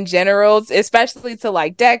is in general, especially to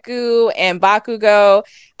like Deku and Bakugo.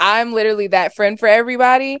 I'm literally that friend for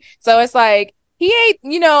everybody. So it's like, he ain't,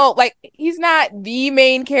 you know, like he's not the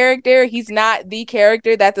main character. He's not the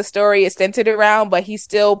character that the story is centered around, but he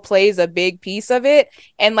still plays a big piece of it.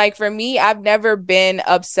 And like for me, I've never been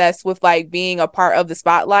obsessed with like being a part of the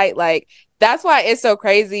spotlight. Like that's why it's so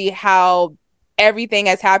crazy how everything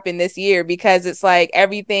has happened this year, because it's like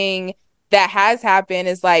everything that has happened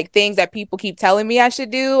is like things that people keep telling me I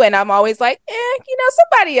should do. And I'm always like, you know,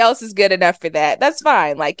 somebody else is good enough for that. That's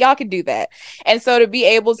fine. Like y'all can do that. And so to be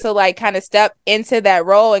able to like kind of step into that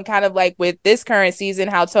role and kind of like with this current season,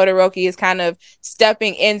 how Todoroki is kind of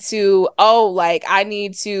stepping into, oh, like I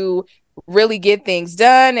need to really get things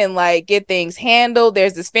done and like get things handled.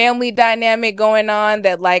 There's this family dynamic going on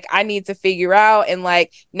that like I need to figure out, and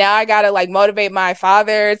like now I gotta like motivate my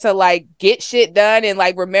father to like get shit done and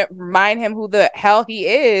like remind him who the hell he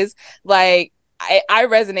is. Like I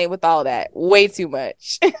resonate with all that way too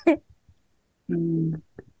much.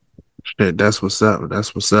 Shit, that's what's up.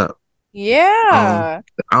 That's what's up. Yeah.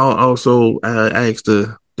 I'll also ask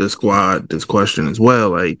the squad this question as well.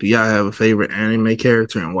 Like, do y'all have a favorite anime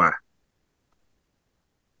character and why?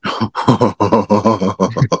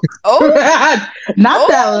 Oh, Not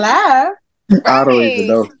that laugh. I don't even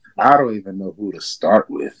know. I don't even know who to start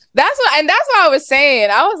with. That's what I was saying.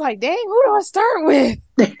 I was like, dang, who do I start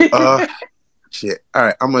with? Shit. All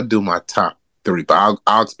right, I'm gonna do my top three, but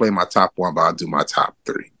I'll explain my top one, but I'll do my top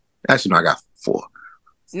three. Actually, no, I got four.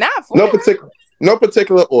 Not four. No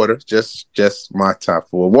particular order. Just my top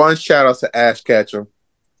four. One, shout out to Ash Ketchum.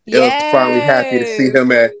 It was finally happy to see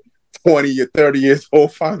him at 20 or 30 years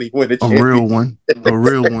old. Finally win a championship. A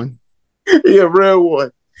real one. Yeah, a real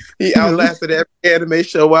one. He outlasted every anime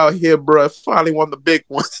show out here, bro. Finally won the big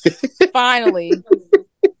one. Finally.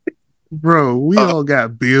 Bro, we all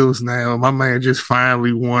got bills now. My man just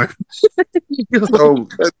finally won. Oh,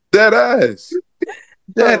 dead ass.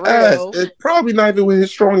 Dead ass. It's probably not even with his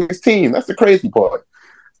strongest team. That's the crazy part.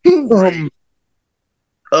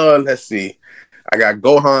 Let's see. I got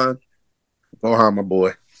Gohan. Gohan, my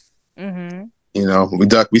boy. Mm-hmm. You know,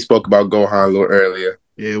 we spoke about Gohan a little earlier.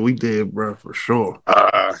 Yeah, we did, bro, for sure.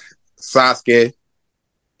 Sasuke.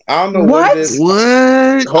 I don't know what it is.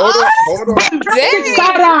 What? Hold on. Dang.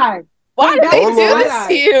 Side-eye. Why did they do this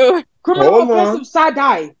to you? Criminal offensive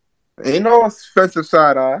side-eye. Ain't no offensive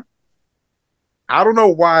side eye. I don't know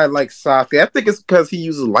why I like Sasuke. I think it's because he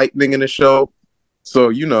uses lightning in the show.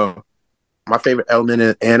 So, my favorite element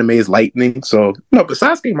in anime is lightning. So, no, but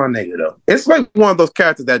Sasuke my nigga, though. It's like one of those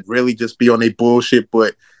characters that really just be on their bullshit,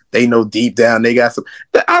 but they know deep down they got some...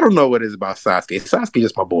 I don't know what it is about Sasuke. Sasuke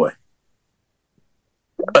just my boy.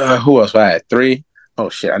 Who else? I had 3. Oh,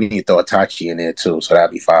 shit. I need to throw Itachi in there, too, so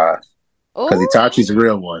that'd be 5. Because Itachi's a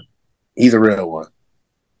real one. He's a real one.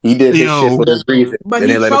 He did his shit for this reason. But he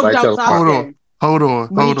choked out Sasuke. Hold on.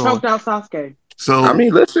 He choked out Sasuke. So I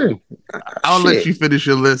mean, listen, I'll let you finish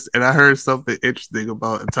your list. And I heard something interesting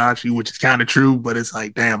about Itachi, which is kind of true, but it's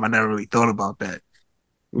like, damn, I never really thought about that.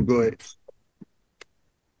 Well, go ahead.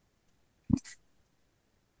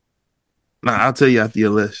 Nah, I'll tell you after your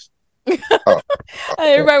list.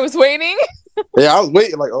 Everybody was waiting. Yeah, I was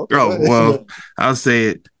waiting. Like, okay. Oh, well, I'll say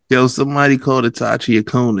it. Yo, somebody called Itachi a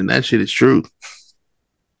coon, and that shit is true.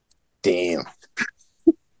 Damn.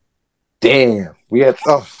 We had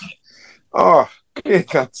can't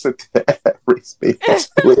concept that race.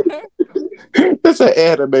 That's an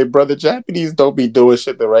anime, brother. Japanese don't be doing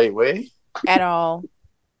shit the right way At all.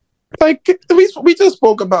 Like we just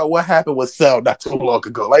spoke about what happened with Cell not too long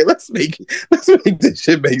ago. Like let's make this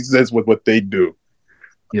shit make sense with what they do.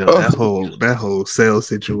 Yo, that whole Cell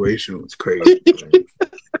situation was crazy.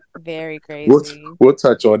 Very crazy. We'll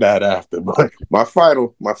touch on that after. But my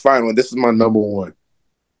final, and this is my number 1.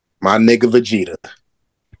 My nigga Vegeta.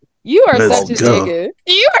 You are such a nigga.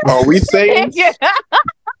 Are we saying?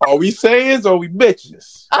 Are we sayings or we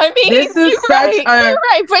bitches? I mean, you're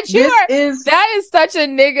right, but that is such a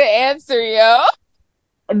nigga answer, yo.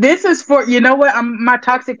 This is for, you know what? My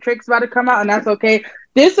toxic trick's about to come out, and that's okay.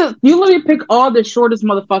 You literally pick all the shortest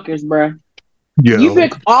motherfuckers, bruh. Yo, you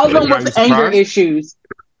pick all of them with anger issues.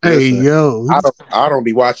 Hey, listen, yo. I don't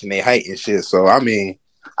be watching their height and shit, so I mean,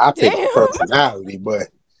 I pick personality, but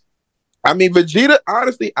I mean, Vegeta,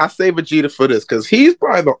 honestly, I say Vegeta for this because he's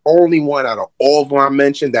probably the only one out of all of them I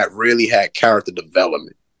mentioned that really had character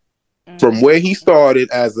development. From where he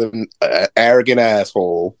started as an arrogant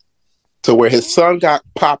asshole to where his son got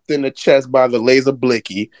popped in the chest by the laser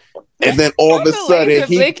blicky, and then all of a sudden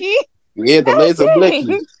the laser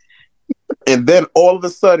blicky. And then all of a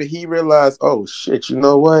sudden he realized, oh shit, you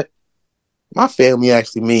know what? My family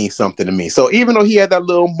actually means something to me. So even though he had that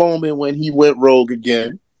little moment when he went rogue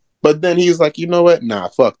again, but then he was like, you know what? Nah,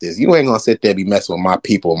 fuck this. You ain't gonna sit there and be messing with my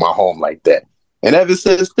people, my home like that. And ever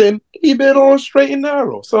since then, he been on straight and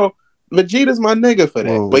narrow. So Vegeta's my nigga for that.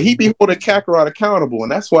 Whoa. But he be holding Kakarot accountable,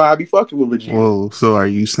 and that's why I be fucking with Vegeta. Whoa, so are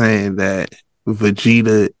you saying that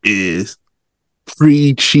Vegeta is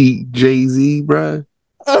pre-cheat Jay-Z, bruh?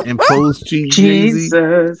 And post-cheat Jay-Z?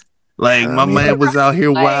 Like, my man was out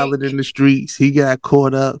here wilding in the streets. He got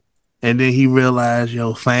caught up, and then he realized,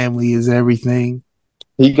 yo, family is everything.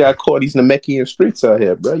 He got caught. He's Namekian streets out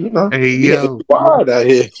here, bro. You know, hey yo, it's wild out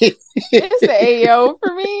here. It's the AYO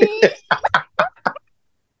for me.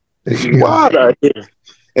 It's wild out here.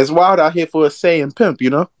 It's wild out here for a Saiyan pimp,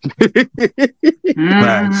 you know. It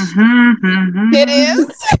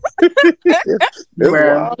is. It's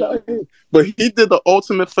wild out here. But he did the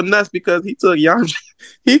ultimate finesse because he took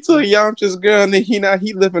Yamcha's girl, and then he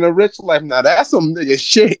living a rich life. Now that's some nigga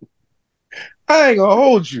shit. I ain't gonna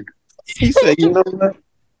hold you. He said, you know what?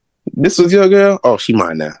 This was your girl? Oh, she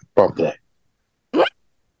mine now. Fuck that. Man,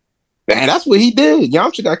 that's what he did.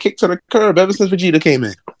 Yamcha got kicked to the curb ever since Vegeta came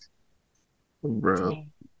in. Bro.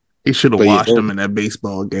 He should have watched him in that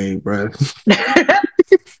baseball game, bro.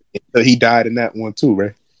 He died in that one too,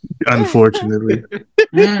 right? Unfortunately.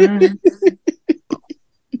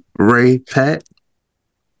 Ray, Pat?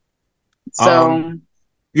 So,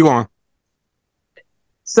 you on?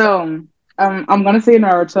 So, I'm gonna say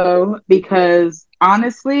Naruto because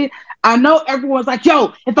honestly, I know everyone's like,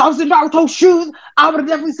 "Yo, if I was in Naruto's shoes, I would have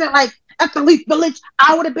definitely said like at the Leaf Village,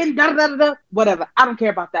 I would have been da da da da." Whatever. I don't care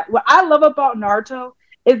about that. What I love about Naruto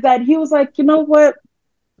is that he was like, you know what?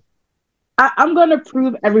 I'm gonna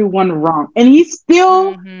prove everyone wrong, and he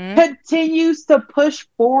still continues to push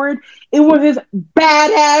forward. It was his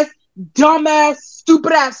badass, dumbass,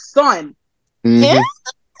 stupid ass son.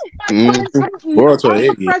 Boruto.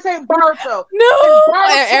 No,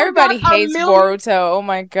 everybody hates Boruto. Oh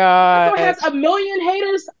my god. Boruto has 1 million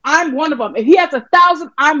haters. I'm one of them. If he has 1,000,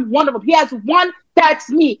 I'm one of them. He has one. That's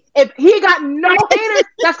me. If he got no haters,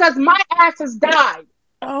 that's because my ass has died.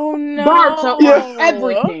 Oh no, Boruto,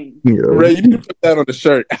 everything. Ray, you need to put that on the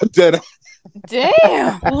shirt.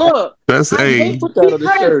 Damn. Look, that's put that on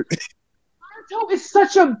the shirt. Boruto is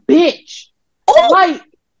such a bitch. Like.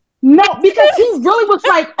 No, because he really was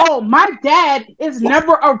like, "Oh, my dad is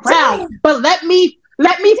never around, but let me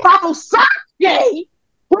let me follow Sasuke,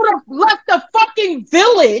 who would have left the fucking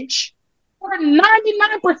village for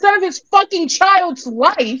 99% of his fucking child's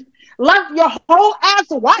life, left your whole ass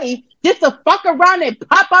wife just to fuck around and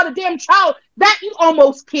pop out a damn child that you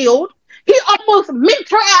almost killed. He almost minked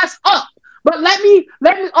her ass up. But let me,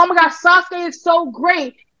 oh my God, Sasuke is so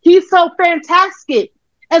great. He's so fantastic.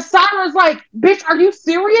 And Sakura's like, bitch, are you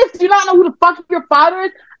serious? Do you not know who the fuck your father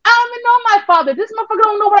is? I don't even know my father. This motherfucker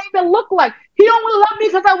don't know what I even look like. He don't really love me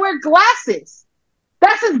because I wear glasses.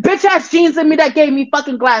 That's his bitch ass genes in me that gave me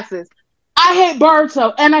fucking glasses. I hate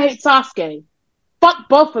Boruto and I hate Sasuke. Fuck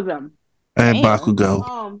both of them. And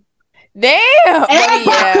Bakugo. Damn. And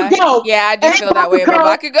Bakugo. Yeah, I do and feel that way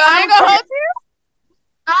about Bakugo. I ain't gonna hold you.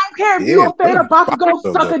 I don't care if you're a fan of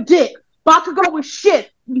Bakugo, suck a dick. Bakugo is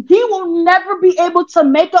shit. He will never be able to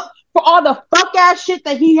make up for all the fuck ass shit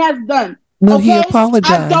that he has done. No, okay? he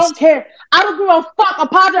apologized. I don't care. I don't give a fuck.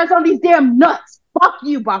 Apologize on these damn nuts. Fuck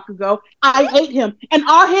you, Bakugo. I hate him. And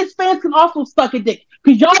all his fans can also suck a dick.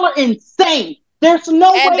 Because y'all are insane. There's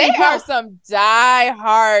no way. And they are some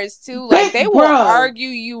diehards too. Like they will argue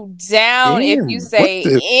you down if you say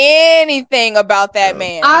anything about that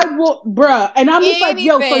man. I will, bruh. And I'm just like,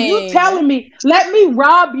 yo, so you telling me, let me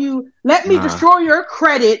rob you, let me destroy your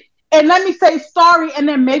credit, and let me say sorry, and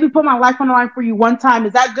then maybe put my life on the line for you one time.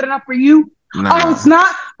 Is that good enough for you? Oh, it's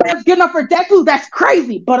not, but it's good enough for Deku. That's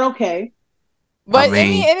crazy, but okay. But I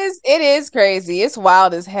mean, it is crazy. It's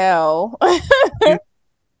wild as hell.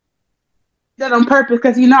 That on purpose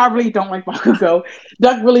because I really don't like Bakugo.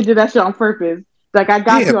 Duck really did that shit on purpose. Like I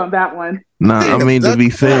got you on that one. I mean to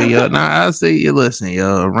be fair, yo. I'll say you listen,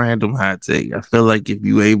 yo. A random hot take. I feel like if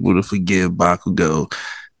you able to forgive Bakugo,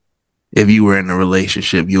 if you were in a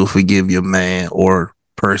relationship, you'll forgive your man or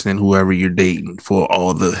person, whoever you're dating, for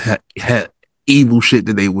all the evil shit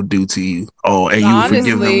that they would do to you. Oh, and you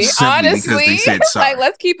forgive them simply because they said sorry. Like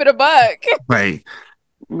let's keep it a buck. Like,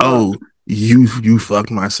 oh. You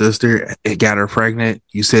fucked my sister. It got her pregnant.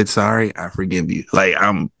 You said sorry. I forgive you. Like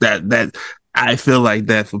that. I feel like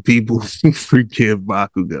that for people who forgive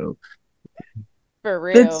Bakugo. For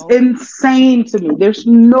real, it's insane to me. There's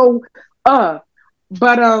no but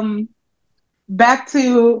back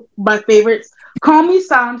to my favorites.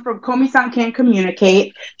 Komi-san from Komi-san Can't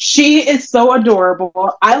Communicate. She is so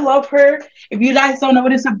adorable. I love her. If you guys don't know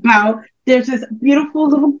what it's about, there's this beautiful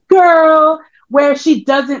little girl where she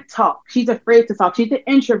doesn't talk. She's afraid to talk. She's an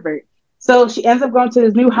introvert. So she ends up going to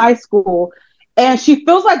this new high school and she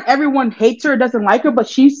feels like everyone hates her, doesn't like her, but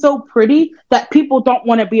she's so pretty that people don't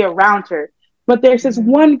want to be around her. But there's this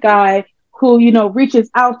one guy who, reaches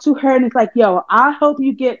out to her and it's like, yo, I'll help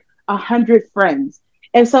you get 100 friends.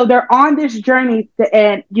 And so they're on this journey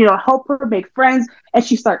to help her make friends. And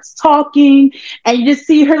she starts talking and you just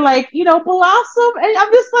see her like, blossom. And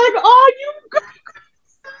I'm just like, oh,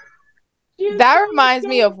 that reminds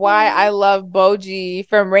me of why I love Boji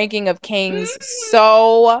from Ranking of Kings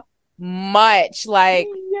so much. Like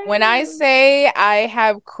when I say I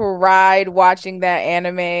have cried watching that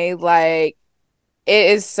anime, like it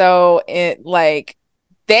is so like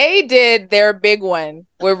they did their big one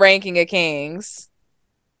with Ranking of Kings.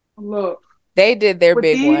 Look, they did their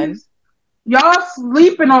big one. Y'all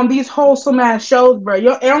sleeping on these wholesome ass shows, bro.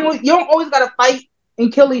 You don't always gotta fight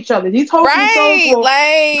and kill each other. These wholesome shows will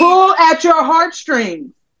pull at your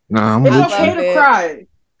heartstrings. It's okay to cry.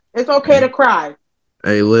 It's okay to cry.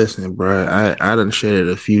 Hey, listen, bro. I done shed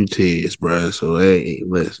a few tears, bro. So hey,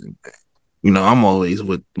 listen, man. I'm always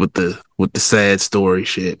with the sad story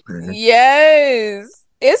shit, man. Yes.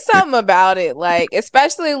 It's something about it, like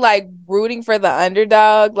especially like rooting for the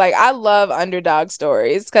underdog. Like I love underdog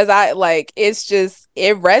stories because it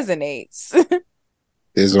resonates.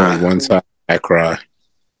 There's only one time I cry.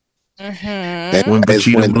 Mm-hmm. When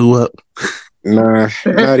Vegeta blew up. Nah,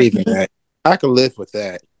 not even that. I can live with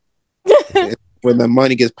that. When the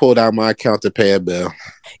money gets pulled out of my account to pay a bill.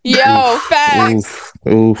 Yo, facts.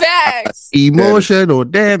 Oof. Facts. Emotional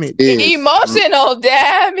damage. Emotional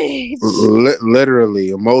damage. Literally,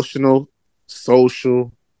 emotional,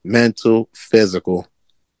 social, mental, physical.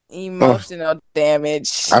 Emotional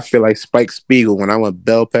damage. I feel like Spike Spiegel when I want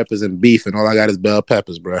bell peppers and beef, and all I got is bell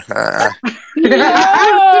peppers, bro.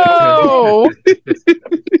 No,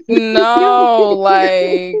 no,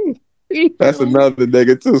 like that's another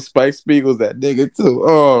nigga too. Spike Spiegel's that nigga too.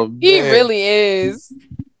 Oh, man. He really is.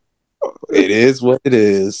 It is what it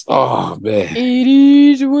is. Oh man, it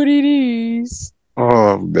is what it is.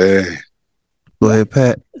 Oh man, go ahead,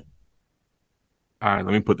 Pat. All right,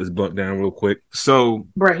 let me put this blunt down real quick. So,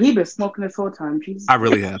 bro, he been smoking this whole time. Jesus, I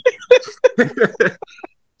really have.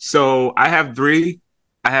 So I have 3.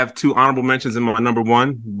 I have two honorable mentions in my number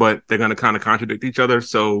one, but they're going to kind of contradict each other,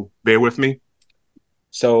 so bear with me.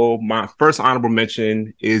 So my first honorable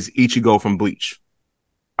mention is Ichigo from Bleach.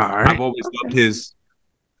 All right. I've always loved his.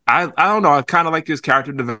 I don't know. I kind of like his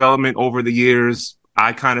character development over the years.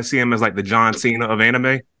 I kind of see him as like the John Cena of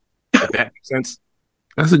anime, if that makes sense.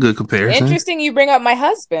 That's a good comparison. Interesting you bring up my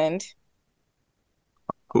husband.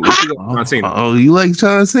 John Cena. Oh, you like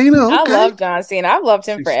John Cena? Okay. I love John Cena. I've loved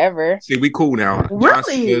him forever. See, we cool now.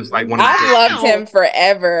 Really? Is like one of I've loved him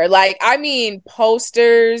forever. Like, I mean,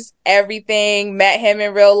 posters, everything, met him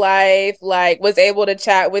in real life, like, was able to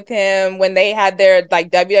chat with him when they had their,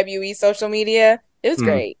 like, WWE social media. It was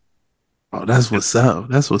great. Oh, that's what's up.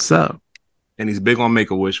 That's what's up. And he's big on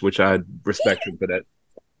Make-A-Wish, which I respect him for that.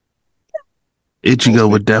 Ichigo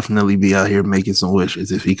would definitely be out here making some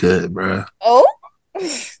wishes if he could, bro. Oh?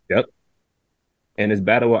 Yep. And his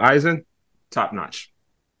battle with Aizen, top notch.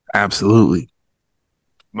 Absolutely.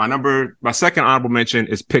 My second honorable mention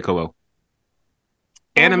is Piccolo.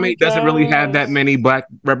 Anime doesn't really have that many much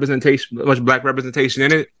black representation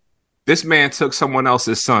in it. This man took someone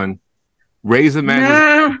else's son, raised him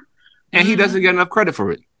as and he doesn't get enough credit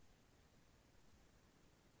for it.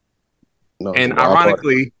 No, and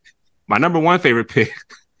ironically, my number one favorite pick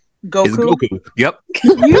Goku. Is Goku. Yep.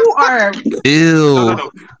 You are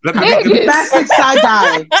ew. bombastic side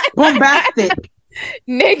eye. Bombastic.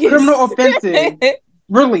 Niggas. Criminal offensive.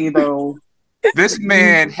 Really though. This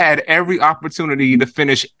man had every opportunity to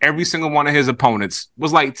finish every single one of his opponents.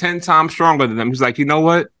 Was like 10 times stronger than them. He's like, you know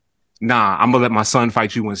what? Nah, I'm gonna let my son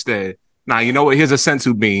fight you instead. Nah, you know what? Here's a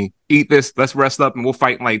senzu bean. Eat this. Let's rest up and we'll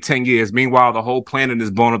fight in like 10 years. Meanwhile, the whole planet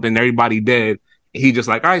is blown up and everybody dead. And he just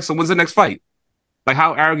like, all right, so when's the next fight? Like,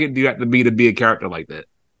 how arrogant do you have to be a character like that?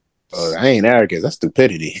 I ain't arrogant. That's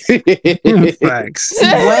stupidity. Facts.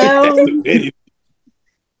 Well,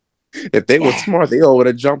 if they were smart, they would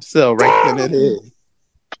have jumped Cell right then and there.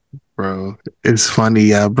 Bro, it's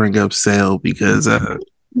funny I bring up Cell because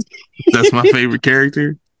that's my favorite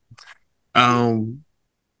character.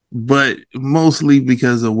 But mostly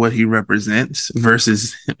because of what he represents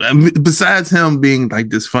versus, besides him being like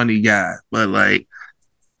this funny guy, but like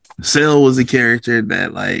Cell was a character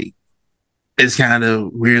that like is kind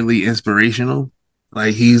of weirdly inspirational.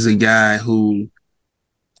 Like he's a guy who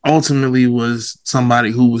ultimately was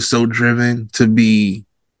somebody who was so driven to be,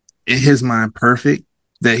 in his mind, perfect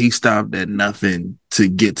that he stopped at nothing to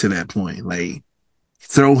get to that point. Like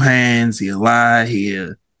throw hands, he'll lie,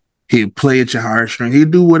 he'll play at your heartstring, he'll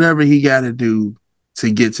do whatever he got to do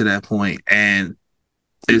to get to that point. And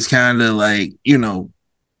it's kind of like, you know,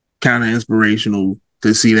 kind of inspirational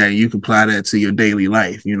to see that you can apply that to your daily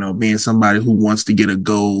life, you know, being somebody who wants to get a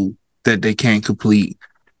goal that they can't complete.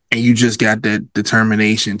 And you just got that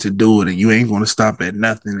determination to do it. And you ain't going to stop at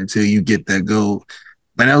nothing until you get that goal.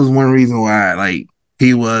 And that was one reason why, like,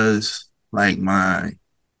 he was like my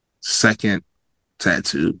second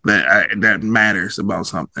tattoo that matters about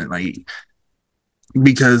something. Like,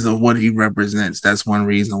 because of what he represents, that's one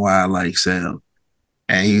reason why I like Cell.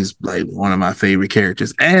 And he's like one of my favorite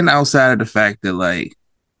characters. And outside of the fact that like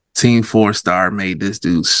Team 4-Star made this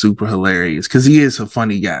dude super hilarious because he is a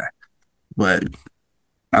funny guy. But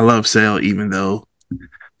I love Cell even though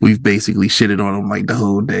we've basically shitted on him like the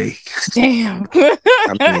whole day. Damn.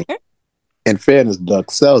 I mean, in fairness,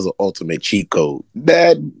 Doug, Cell's an ultimate cheat code.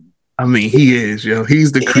 I mean, he is, yo.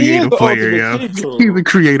 He's the creative player, yo. He's the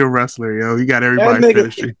creative wrestler, yo. He got everybody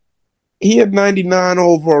finishing. He had 99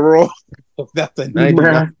 overall. That's a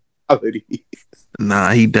 99 quality.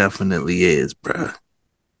 Nah, he definitely is, bro.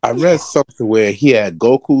 I read something where he had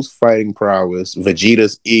Goku's fighting prowess,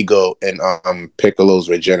 Vegeta's ego, and Piccolo's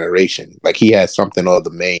regeneration. Like he had something of the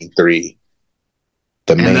main three.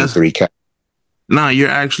 Nah, you're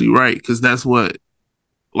actually right, because that's what,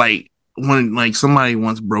 like, when like somebody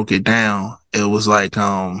once broke it down, it was like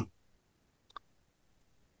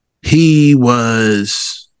he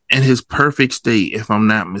was in his perfect state, if I'm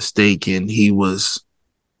not mistaken, he was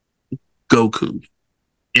Goku.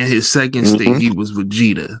 In his second state, he was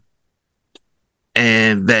Vegeta.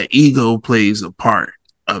 And that ego plays a part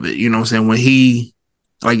of it. You know what I'm saying? When he,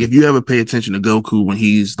 like, if you ever pay attention to Goku, when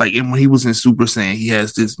he's, like, and when he was in Super Saiyan, he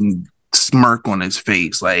has this smirk on his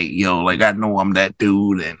face. Like, yo, like, I know I'm that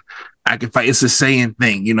dude and I can fight. It's a Saiyan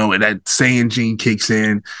thing, you know, that Saiyan gene kicks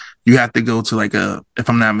in. You have to go to, like, if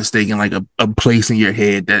I'm not mistaken, like a place in your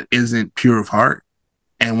head that isn't pure of heart.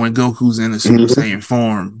 And when Goku's in the Super Saiyan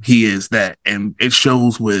form, he is that. And it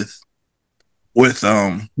shows with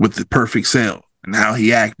the perfect Cell and how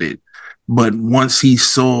he acted. But once he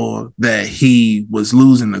saw that he was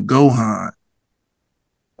losing to Gohan,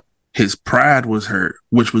 his pride was hurt,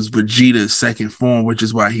 which was Vegeta's second form, which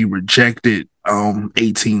is why he rejected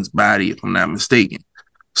 18's body, if I'm not mistaken.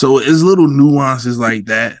 So it's little nuances like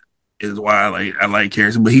that is why I like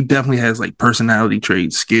Harrison, but he definitely has like personality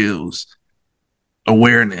traits, skills,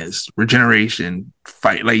 awareness, regeneration,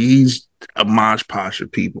 fight. Like he's a mosh posh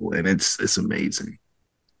of people, and it's amazing.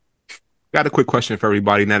 Got a quick question for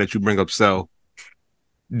everybody now that you bring up Cell.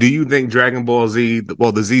 Do you think Dragon Ball Z,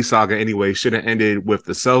 well, the Z saga anyway, should have ended with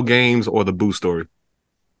the Cell games or the Boo story?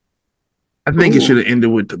 I think it should have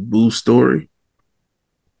ended with the Boo story.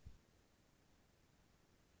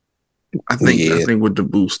 I think with the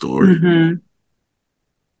Boo story. Mm-hmm.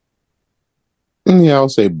 Yeah, I'll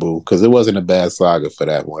say Boo, because it wasn't a bad saga for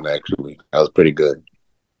that one, actually. That was pretty good.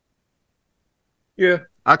 Yeah,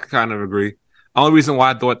 I could kind of agree. Only reason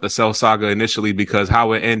why I thought the Cell saga initially, because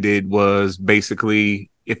how it ended was basically,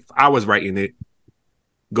 if I was writing it,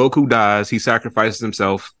 Goku dies, he sacrifices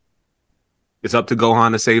himself. It's up to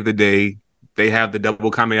Gohan to save the day. They have the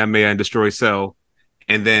double Kamehameha and destroy Cell.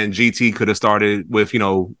 And then GT could have started with,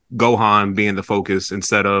 Gohan being the focus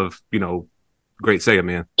instead of, Great Saiyan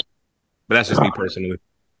Man. But that's just me personally.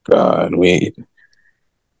 God, we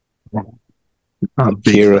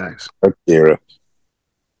Big facts. Akira.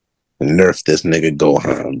 Nerf this nigga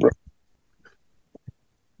Gohan, bro.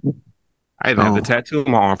 I even have the tattoo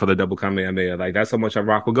on my arm for the double Kamehameha. Like, that's how much I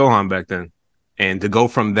rock with Gohan back then. And to go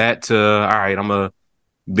from that to, all right, I'm going to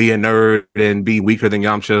be a nerd and be weaker than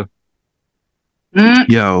Yamcha.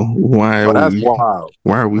 Yo, why are we That's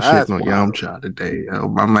shitting on wild. Yamcha today? Yo,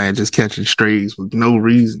 my man just catching strays with no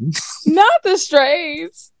reason. Not the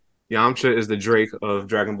strays. Yamcha is the Drake of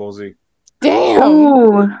Dragon Ball Z. Damn.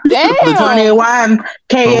 Ooh. Damn. 21.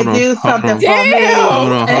 Can you do something for me?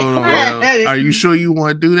 Hold on. Yo. Are you sure you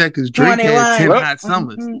want to do that? Because Drake had 10 hot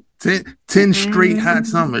summers. 10 straight hot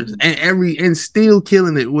summers. And still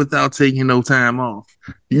killing it without taking no time off.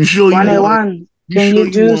 You sure 21. Can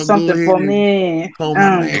you do something for me? Call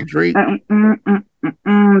my man Drake.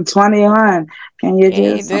 21. Can you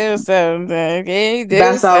do something? Can you do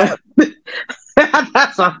That's something? all.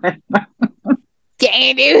 That's all. Can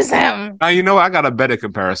you do something? Now, I got a better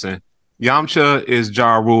comparison. Yamcha is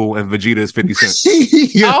Ja Rule and Vegeta is 50 Cent.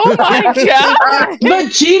 Oh my god.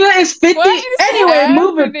 Vegeta is 50. What is Anyway,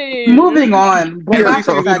 happening? moving on. Every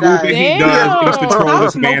single movie he does is to troll Stop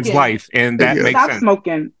this man's smoking. life, and that makes Stop sense.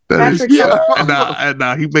 smoking. That is- Patrick,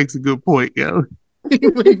 Nah, he makes a good point, yo.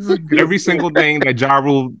 Every single thing that Ja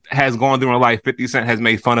Rule has gone through in life, 50 Cent has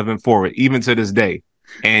made fun of him for it, even to this day.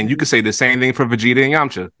 And you could say the same thing for Vegeta and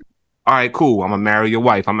Yamcha. All right, cool. I'm going to marry your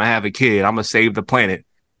wife. I'm going to have a kid. I'm going to save the planet.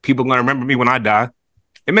 People going to remember me when I die.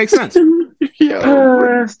 It makes sense.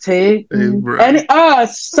 take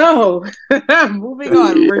so moving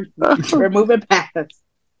on. We're moving past.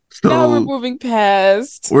 Now we're So moving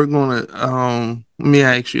past. we're gonna let me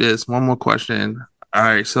ask you this one more question. All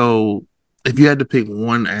right, so if you had to pick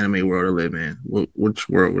one anime world to live in, which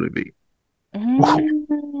world would it be?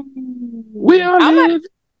 We are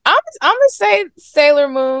I'm gonna say Sailor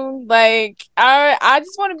Moon. Like I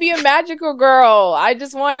just want to be a magical girl. I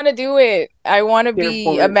just want to do it. I want to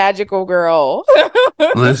be a magical girl.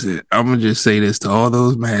 Listen, I'm gonna just say this to all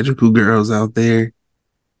those magical girls out there: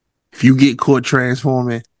 if you get caught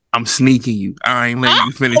transforming, I'm sneaking you. I ain't letting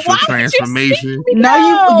you finish your transformation.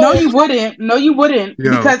 No, you wouldn't. No, you wouldn't.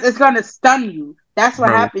 Yo. Because it's gonna stun you. That's what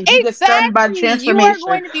happens. You get stunned by transformation. You are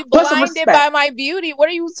going to be blinded by my beauty. What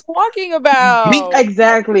are you talking about?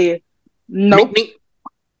 Exactly. Nope.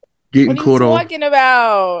 Getting what are caught you off. talking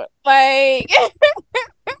about? Like,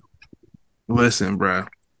 Listen, bro.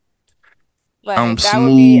 like that smooth.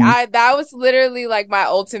 would be. That was literally like my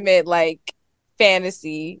ultimate like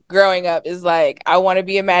fantasy growing up. Is like I want to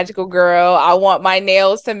be a magical girl. I want my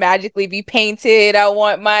nails to magically be painted. I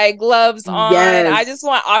want my gloves on. Yes.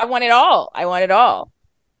 I want it all. I want it all.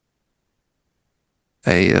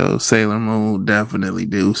 Hey, yo, Sailor Moon definitely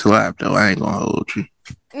do slap, though. I ain't gonna hold you.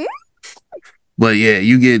 But yeah,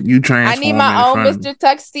 you transform. I need my own Mr.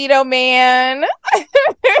 Tuxedo Man.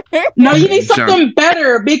 No, you need something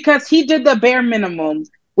better because he did the bare minimum.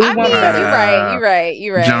 You're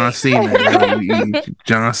right. John Cena.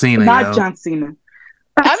 John Cena. Not John Cena.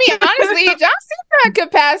 I mean, honestly, John Cena could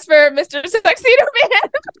pass for Mr. Tuxedo Man.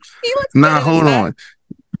 He looks hold on.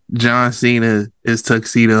 John Cena is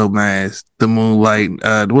Tuxedo Mask, the Moonlight.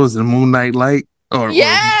 What was it, the Moon Knight Light?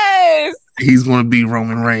 Yes. Or he's going to be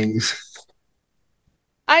Roman Reigns.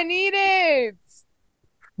 I need it.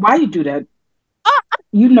 Why you do that?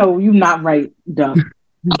 You know you're not right, duh.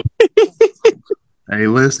 Hey,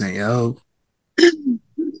 listen, yo.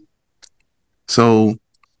 So,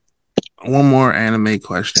 one more anime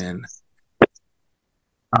question.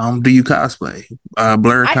 Do you cosplay?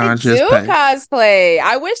 Blur I Conscious do Pay. cosplay.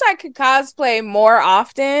 I wish I could cosplay more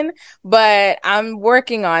often, but I'm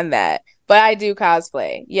working on that. But I do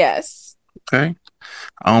cosplay. Yes. Okay.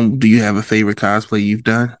 Do you have a favorite cosplay you've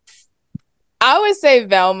done? I would say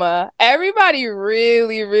Velma. Everybody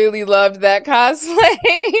really, really loved that cosplay.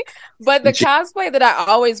 But the cosplay that I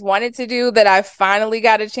always wanted to do that I finally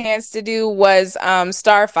got a chance to do was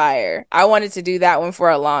Starfire. I wanted to do that one for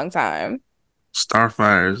a long time.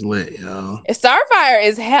 Starfire is lit, yo. Starfire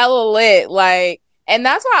is hella lit, like, and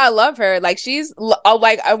that's why I love her. Like, she's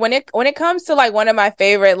when it comes to like one of my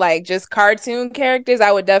favorite like just cartoon characters,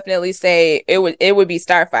 I would definitely say it would be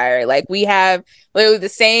Starfire. Like, we have literally the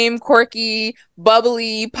same quirky,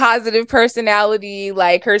 bubbly, positive personality.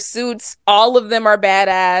 Like, her suits, all of them are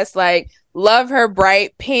badass. Like, love her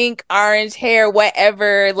bright pink, orange hair,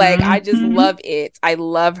 whatever. Like, I just love it. I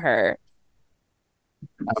love her.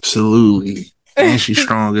 Absolutely. And she's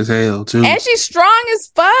strong as hell too. And she's strong as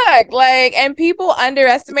fuck. Like, and people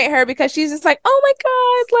underestimate her because she's just like, oh my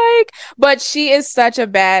God, like, but she is such a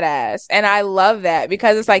badass. And I love that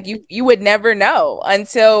because it's like you would never know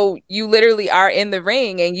until you literally are in the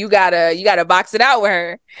ring and you gotta box it out with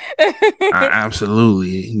her.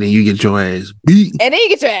 Absolutely. Then you get your ass beat. And then you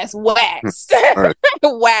get your ass waxed. Right.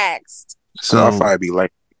 Waxed. So Starfire be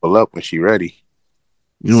like people up when she ready.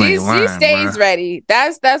 She stays ready.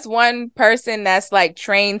 That's one person that's like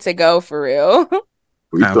trained to go for real.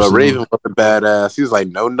 We thought Raven was a badass. He was like,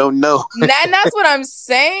 no. And that's what I'm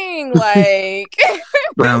saying. Like,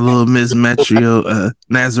 that little Miss Metrio,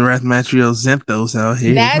 Nazareth Metrio Zinthos out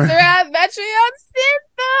here. Nazareth Metrio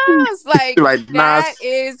Zinthos. Like that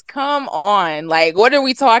is, come on. Like, what are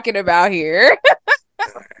we talking about here?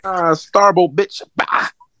 Starbolt bitch. Bah.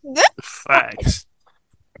 Facts.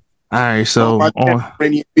 All right, so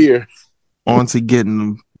on to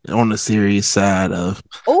getting on the serious side of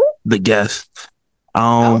the guest.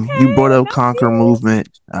 You brought up Conquer Movement.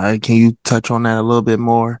 Can you touch on that a little bit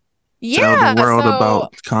more? Yeah, tell the world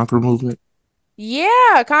about Conquer Movement.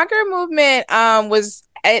 Yeah, Conquer Movement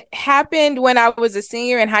it happened when I was a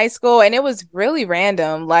senior in high school, and it was really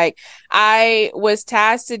random. Like, I was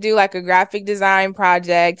tasked to do like a graphic design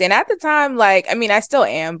project, and at the time, like, I mean, I still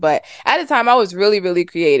am, but at the time I was really, really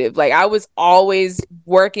creative. Like, I was always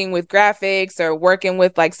working with graphics or working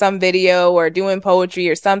with like some video or doing poetry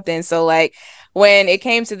or something. So like, when it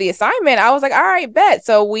came to the assignment, I was like, all right, bet.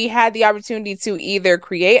 So we had the opportunity to either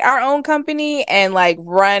create our own company and like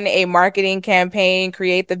run a marketing campaign,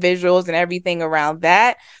 create the visuals and everything around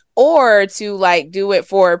that, or to like do it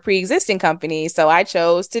for a pre-existing company. So I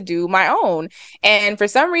chose to do my own. And for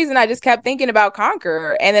some reason, I just kept thinking about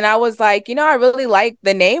Conquer. And then I was like, I really like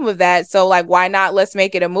the name of that. So like, why not? Let's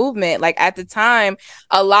make it a movement. Like, at the time,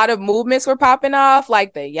 a lot of movements were popping off,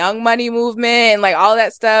 like the Young Money movement and like all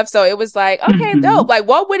that stuff. So it was like, okay, dope. Like,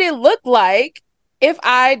 what would it look like if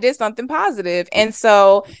I did something positive? And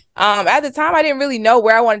so at the time, I didn't really know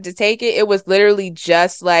where I wanted to take it. It was literally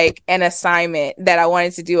just like an assignment that I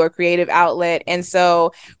wanted to do, a creative outlet. And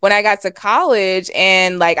so when I got to college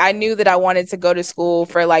and like, I knew that I wanted to go to school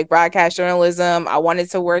for like broadcast journalism, I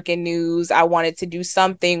wanted to work in news, I wanted to do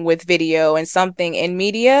something with video and something in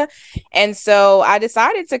media. And so I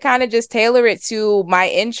decided to kind of just tailor it to my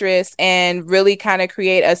interests and really kind of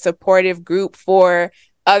create a supportive group for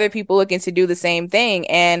other people looking to do the same thing.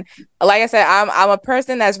 And like I said, I'm a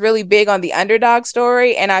person that's really big on the underdog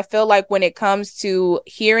story. And I feel like when it comes to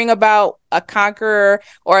hearing about a conqueror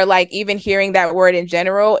or like even hearing that word in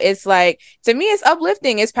general, it's like, to me, it's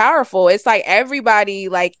uplifting. It's powerful. It's like everybody,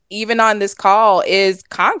 like even on this call, is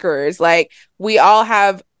conquerors. Like, we all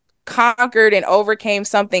have conquered and overcame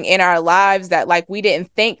something in our lives that like we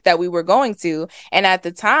didn't think that we were going to. And at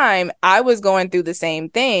the time, I was going through the same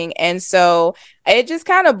thing. And so it just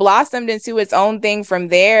kind of blossomed into its own thing from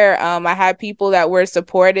there. I had people that were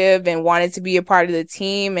supportive and wanted to be a part of the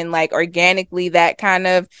team, and like organically that kind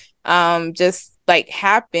of just like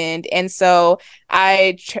happened. And so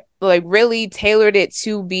I like really tailored it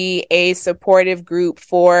to be a supportive group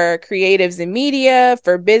for creatives in media,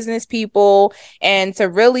 for business people, and to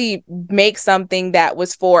really make something that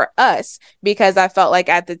was for us, because I felt like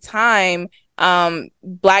at the time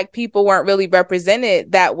Black people weren't really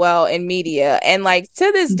represented that well in media. And like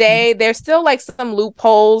to this day, there's still like some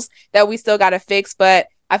loopholes that we still got to fix, but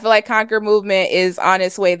I feel like Conquer Movement is on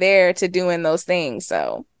its way there to doing those things.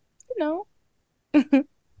 So,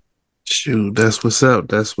 Shoot, that's what's up.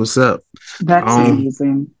 That's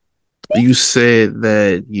amazing. You said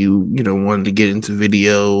that you wanted to get into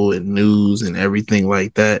video and news and everything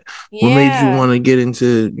like that. Yeah. What made you want to get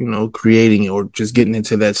into creating or just getting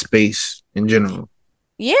into that space in general?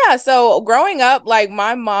 Yeah, so growing up, like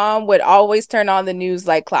my mom would always turn on the news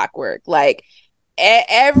like clockwork. Like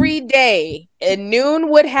every day at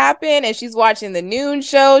noon would happen and she's watching the noon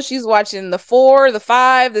show, she's watching the 4, the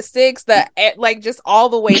 5, the 6, like just all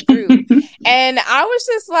the way through. And I was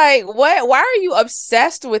just like, what, why are you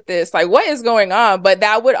obsessed with this? Like, what is going on? But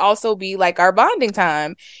that would also be like our bonding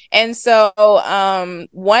time. And so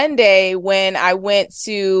one day when I went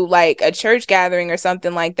to like a church gathering or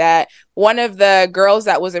something like that, one of the girls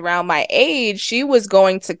that was around my age, she was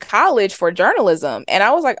going to college for journalism. And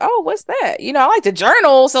I was like, oh, what's that? You know, I like to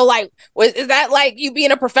journal. So like, is that like you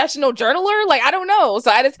being a professional journaler? Like, I don't know.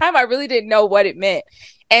 So at the time, I really didn't know what it meant.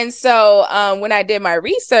 And so when I did my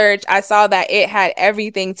research, I saw that it had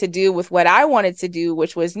everything to do with what I wanted to do,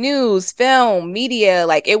 which was news, film, media.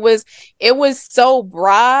 Like it was so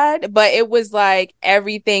broad, but it was like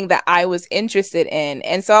everything that I was interested in.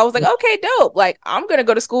 And so I was like, okay, dope. Like I'm going to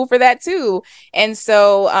go to school for that too. And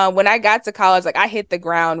so when I got to college, like I hit the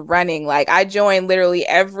ground running. Like I joined literally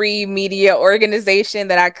every media organization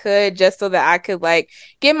that I could just so that I could like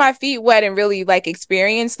get my feet wet and really like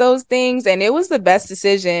experience those things. And it was the best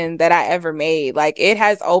decision that I ever made. Like it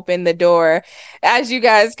has opened the door, as you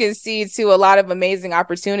guys can see, to a lot of amazing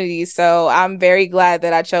opportunities. So I'm very glad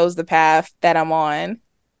that I chose the path that I'm on.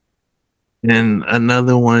 And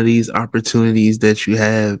another one of these opportunities that you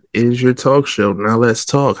have is your talk show. Now let's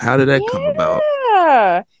talk. How did that come about?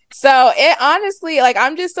 Yeah. So it honestly, like,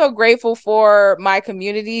 I'm just so grateful for my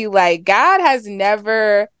community. Like, God has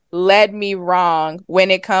never led me wrong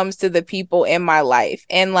when it comes to the people in my life.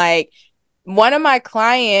 And like, one of my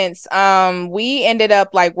clients, we ended up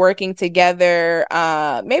like working together,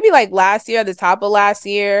 maybe like last year, at the top of last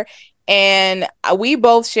year. And we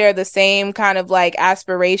both share the same kind of like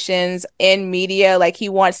aspirations in media. Like he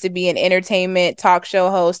wants to be an entertainment talk show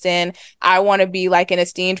host, and I want to be like an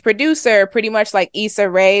esteemed producer, pretty much like Issa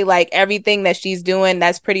Rae. Like everything that she's doing,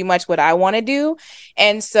 that's pretty much what I want to do.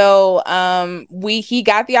 And so he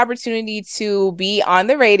got the opportunity to be on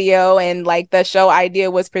the radio, and like the show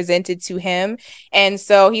idea was presented to him. And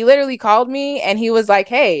so he literally called me and he was like,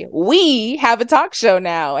 hey, we have a talk show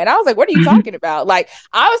now. And I was like, what are you talking about? Like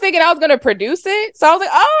I was thinking I was going to produce it. So I was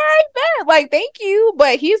like, all right, man, like, thank you.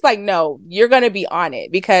 But he's like, no, you're going to be on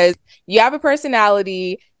it because you have a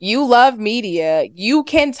personality. You love media. You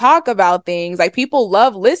can talk about things. Like people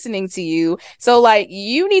love listening to you. So like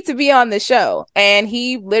you need to be on the show. And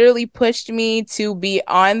he literally pushed me to be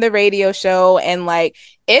on the radio show. And like,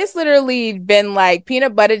 it's literally been like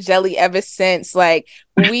peanut butter jelly ever since. Like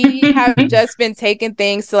we have just been taking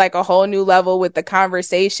things to like a whole new level with the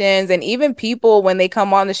conversations. And even people, when they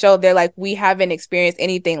come on the show, they're like, we haven't experienced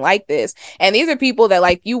anything like this. And these are people that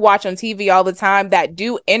like you watch on TV all the time that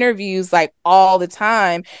do interviews like all the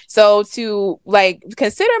time. So to like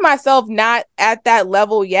consider myself not at that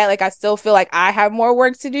level yet, like I still feel like I have more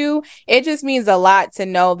work to do. It just means a lot to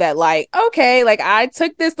know that like, okay, like I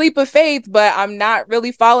took this leap of faith, but I'm not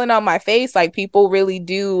really falling on my face. Like people really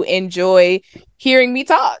do enjoy hearing me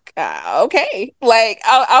talk. Okay, like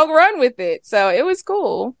I'll run with it. So it was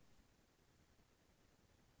cool.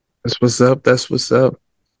 That's what's up. That's what's up.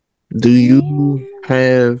 Do you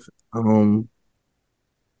have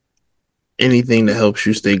anything that helps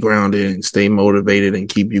you stay grounded and stay motivated and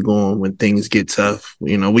keep you going when things get tough?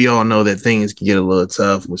 You know, we all know that things can get a little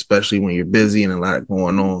tough, especially when you're busy and a lot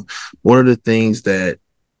going on. What are the things that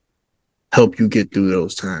help you get through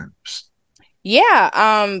those times? Yeah,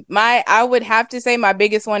 I would have to say my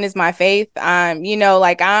biggest one is my faith. You know,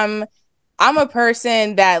 like I'm a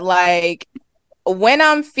person that like when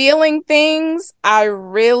I'm feeling things, I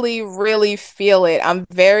really, really feel it. I'm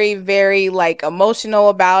very, very like emotional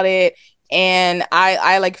about it. And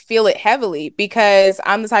I like feel it heavily because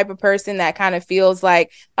I'm the type of person that kind of feels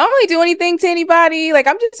like I don't really do anything to anybody. Like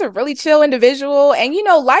I'm just a really chill individual. And you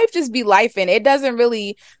know, life just be life, and it doesn't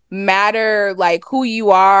really matter like who you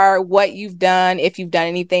are, what you've done, if you've done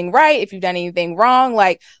anything right, if you've done anything wrong.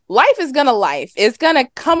 Like life is gonna life. It's gonna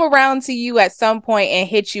come around to you at some point and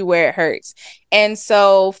hit you where it hurts. And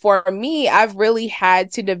so for me, I've really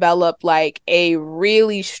had to develop like a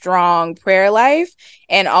really strong prayer life,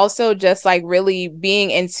 and also just like really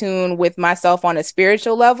being in tune with myself on a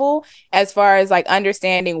spiritual level, as far as like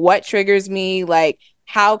understanding what triggers me, like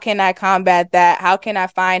how can I combat that? How can I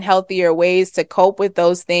find healthier ways to cope with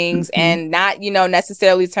those things and not, you know,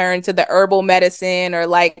 necessarily turn to the herbal medicine or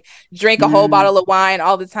like drink a whole bottle of wine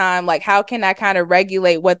all the time? Like, how can I kind of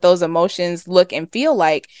regulate what those emotions look and feel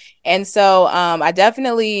like? And so I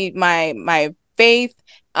definitely my faith,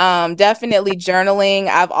 definitely journaling.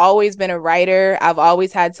 I've always been a writer. I've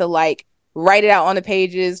always had to like write it out on the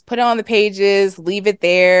pages, put it on the pages, leave it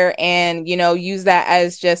there, and, you know, use that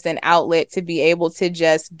as just an outlet to be able to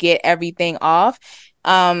just get everything off.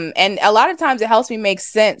 And a lot of times it helps me make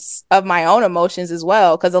sense of my own emotions as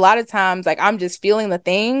well. Cause a lot of times, like, I'm just feeling the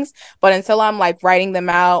things, but until I'm like writing them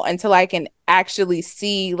out, until I can actually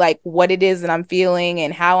see like what it is that I'm feeling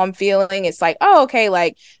and how I'm feeling, it's like, oh, okay,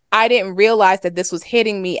 like I didn't realize that this was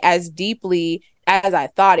hitting me as deeply as I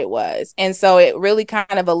thought it was. And so it really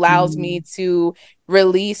kind of allows me to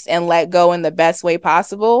release and let go in the best way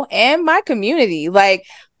possible. And my community, like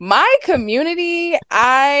my community,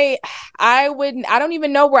 I don't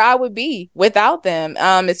even know where I would be without them.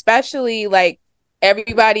 Especially like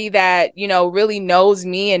everybody that, you know, really knows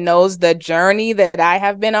me and knows the journey that I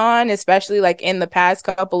have been on, especially like in the past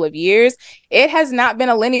couple of years. It has not been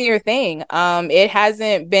a linear thing. It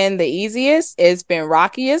hasn't been the easiest. It's been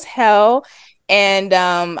rocky as hell. And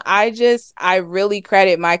I really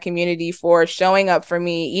credit my community for showing up for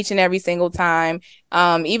me each and every single time.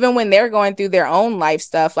 Even when they're going through their own life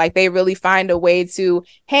stuff, like they really find a way to,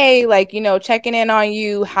 hey, like, you know, checking in on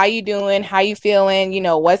you, how you doing, how you feeling, you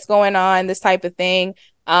know, what's going on, this type of thing.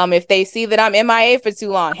 If they see that I'm MIA for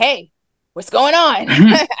too long, hey, what's going on?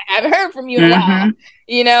 I haven't heard from you in a while.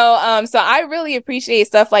 You know, so I really appreciate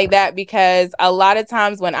stuff like that, because a lot of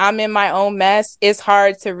times when I'm in my own mess, it's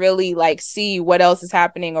hard to really like see what else is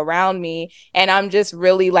happening around me. And I'm just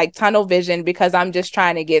really like tunnel vision because I'm just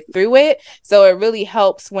trying to get through it. So it really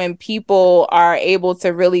helps when people are able to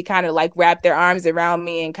really kind of like wrap their arms around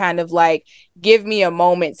me and kind of like give me a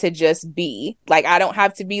moment to just be. Like, I don't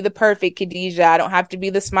have to be the perfect Khadijah. I don't have to be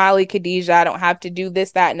the smiley Khadijah. I don't have to do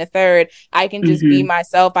this, that, and the third. I can just be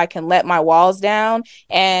myself. I can let my walls down.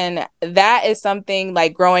 And that is something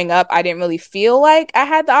like growing up, I didn't really feel like I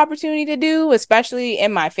had the opportunity to do, especially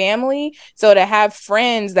in my family. So to have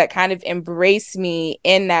friends that kind of embrace me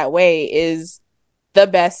in that way is the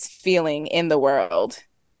best feeling in the world.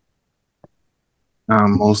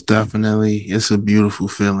 Most definitely. It's a beautiful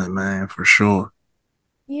feeling, man, for sure.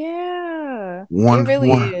 Yeah, it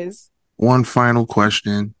really is. One final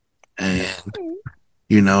question. And,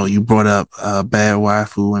 you know, you brought up Bad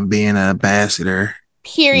Waifu and being an ambassador.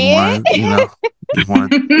 Period. You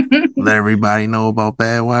want to let everybody know about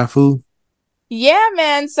Bad Waifu? Yeah,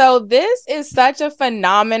 man. So this is such a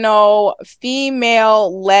phenomenal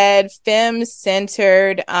female-led,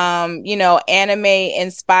 femme-centered, you know,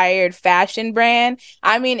 anime-inspired fashion brand.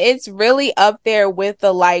 I mean, it's really up there with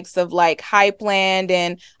the likes of like Hypeland,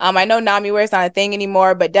 and I know Nami Wear is not a thing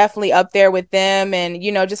anymore, but definitely up there with them, and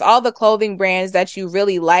you know, just all the clothing brands that you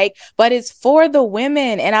really like. But it's for the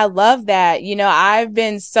women, and I love that. You know, I've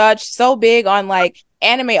been so big on like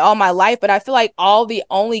anime all my life, but I feel like all the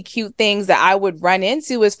only cute things that I would run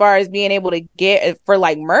into as far as being able to get for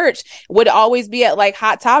like merch would always be at like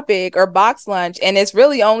Hot Topic or Box Lunch, and it's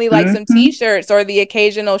really only like some t-shirts or the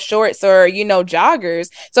occasional shorts or, you know, joggers.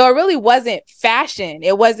 So it really wasn't fashion.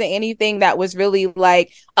 It wasn't anything that was really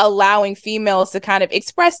like allowing females to kind of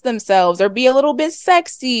express themselves or be a little bit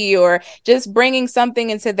sexy, or just bringing something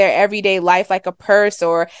into their everyday life, like a purse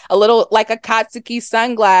or a little like a Katsuki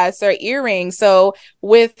sunglass or earring. So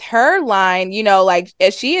with her line, you know, like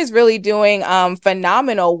she is really doing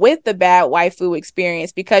phenomenal with the Bad Waifu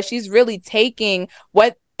experience, because she's really taking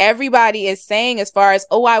what everybody is saying as far as,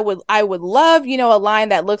 oh, I would love, you know, a line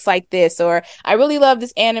that looks like this, or I really love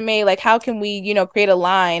this anime, like how can we, you know, create a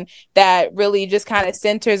line that really just kind of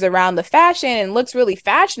centers around the fashion and looks really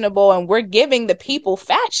fashionable, and we're giving the people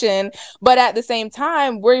fashion, but at the same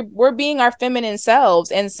time we're being our feminine selves.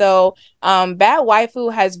 And so Bad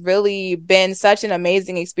Waifu has really been such an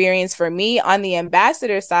amazing experience for me. On the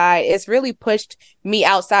ambassador side, it's really pushed me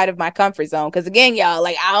outside of my comfort zone, because again, y'all,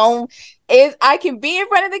 like I can be in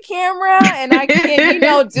front of the camera and I can, you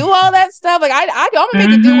know, do all that stuff. Like I don't make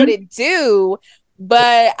it do what it do,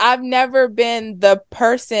 but I've never been the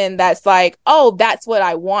person that's like, oh, that's what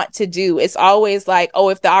I want to do. It's always like, oh,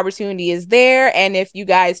 if the opportunity is there and if you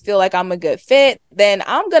guys feel like I'm a good fit, then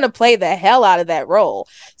I'm going to play the hell out of that role.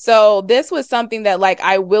 So this was something that like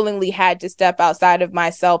I willingly had to step outside of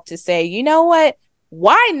myself to say, you know what?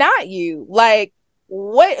 Why not you? Like,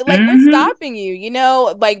 what's stopping you? You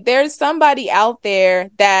know, like there's somebody out there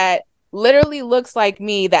that literally looks like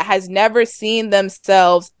me that has never seen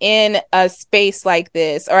themselves in a space like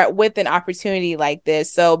this or with an opportunity like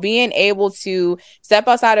this. So being able to step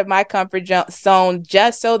outside of my comfort zone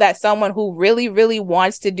just so that someone who really, really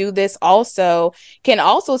wants to do this also can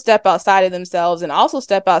also step outside of themselves and also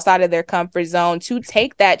step outside of their comfort zone to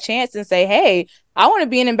take that chance and say, hey, I want to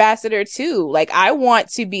be an ambassador too. Like, I want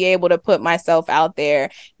to be able to put myself out there.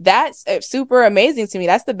 That's super amazing to me.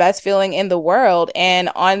 That's the best feeling in the world. And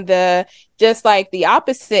on the just like the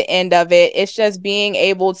opposite end of it, it's just being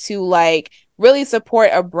able to like really support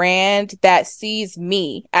a brand that sees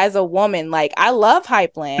me as a woman. Like, I love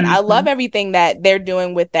Hypeland. I love everything that they're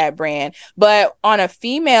doing with that brand. But on a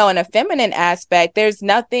female and a feminine aspect, there's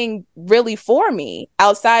nothing really for me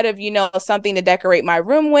outside of, you know, something to decorate my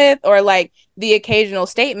room with or like the occasional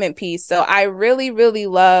statement piece. So I really, really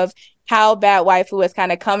love how Bad Waifu has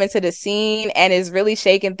kind of come into the scene and is really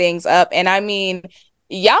shaking things up. And I mean,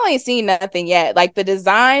 y'all ain't seen nothing yet. Like, the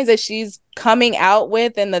designs that she's coming out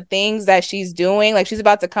with and the things that she's doing, like she's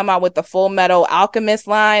about to come out with the Full Metal Alchemist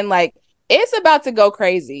line. Like, it's about to go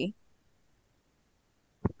crazy.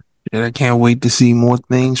 And I can't wait to see more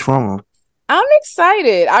things from them. I'm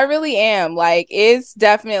excited. I really am. Like, it's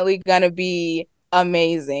definitely gonna be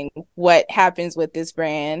amazing what happens with this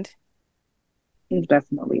brand.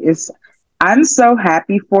 Definitely. I'm so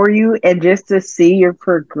happy for you, and just to see your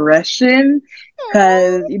progression,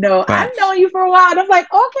 because you know I've known you for a while, and I'm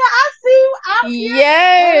like, okay, I see you out here.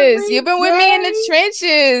 Yes, you've been with me in the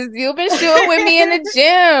trenches. You've been shooting with me in the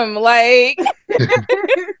gym, like.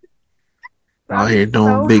 Out here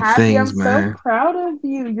doing big things, man. I'm so proud of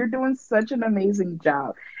you. You're doing such an amazing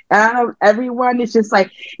job. Everyone is just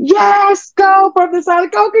like, yes, go from the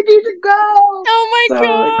side. Go, Khadijah, go. Oh my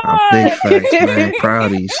God. Big facts, man.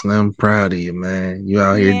 Proud of you, Slim. Proud of you, man. You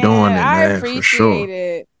out here doing it, man. I appreciate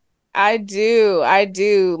it. I do.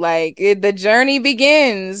 Like, the journey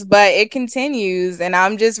begins, but it continues. And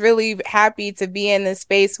I'm just really happy to be in this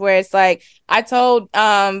space where it's like, I told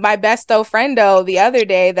my besto friendo the other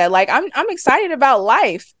day that like, I'm excited about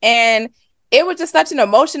life. And it was just such an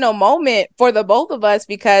emotional moment for the both of us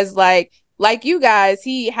because like you guys,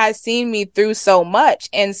 he has seen me through so much.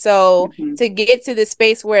 And so to get to this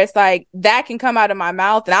space where it's like, that can come out of my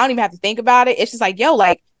mouth and I don't even have to think about it. It's just like, yo,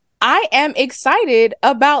 like, I am excited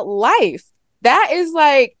about life. That is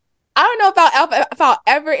like, I don't know if I'll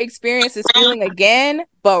ever experience this feeling again,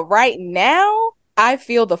 but right now I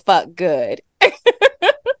feel the fuck good.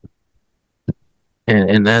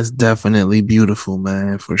 and that's definitely beautiful,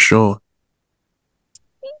 man, for sure.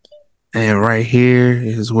 And right here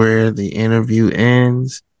is where the interview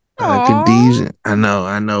ends. Khadijah, I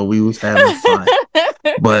know we was having fun,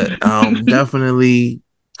 but definitely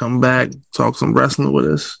come back, talk some wrestling with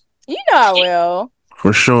us. You know I will.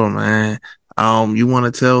 For sure, man. You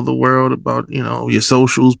want to tell the world about, you know, your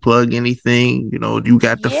socials, plug anything, you know, you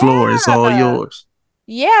got the floor. It's all yours.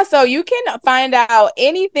 Yeah, so you can find out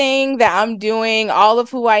anything that I'm doing, all of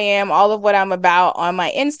who I am, all of what I'm about on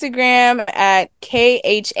my Instagram at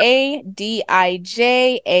KHADIJAH,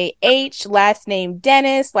 last name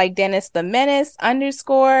Dennis, like Dennis the Menace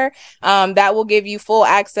 _ that will give you full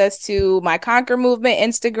access to my Conquer Movement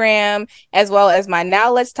Instagram, as well as my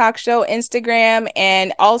Now Let's Talk Show Instagram,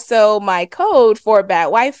 and also my code for Bad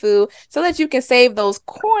Waifu so that you can save those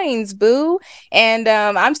coins, boo. And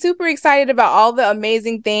I'm super excited about all the amazing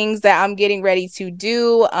things that I'm getting ready to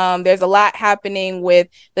do. There's a lot happening with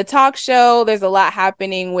the talk show. There's a lot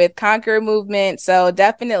happening with Conquer Movement. So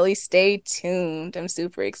definitely stay tuned. I'm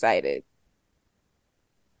super excited.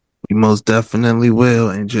 You most definitely will.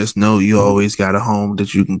 And just know you always got a home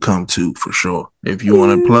that you can come to for sure. If you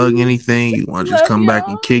want to plug anything, you want to just come back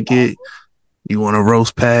and kick it. You want to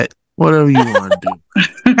roast Pat, whatever you want to do.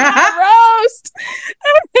 Roast.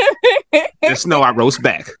 Just know I roast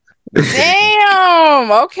back. Damn.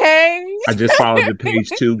 Okay. I just followed the page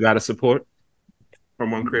too. Got to support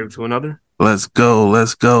from one creator to another. Let's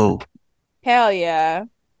go. Hell yeah.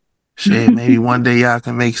 Shit, maybe one day y'all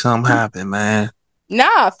can make something happen, man.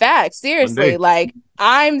 Nah, facts. Seriously, like,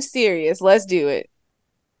 I'm serious. Let's do it.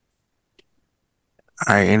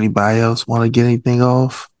 All right. Anybody else want to get anything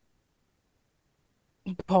off?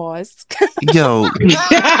 Pause. Yo.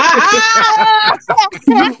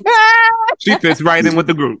 She fits right in with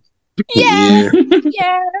the group. Yes.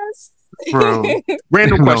 Yes. Bro.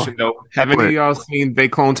 Random question though. Have any of y'all seen They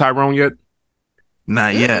Clone Tyrone yet?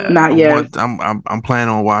 Not yet. Not yet. I'm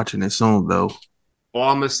planning on watching it soon though. All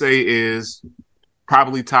I'm gonna say is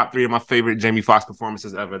probably top 3 of my favorite Jamie Foxx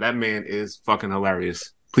performances ever. That man is fucking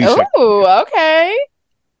hilarious. Please check. Ooh, okay.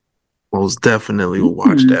 Most definitely will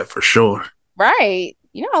watch that for sure. Right.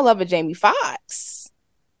 You know I love a Jamie Foxx.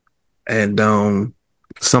 And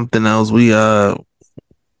something else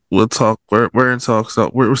we'll talk. We're in talks.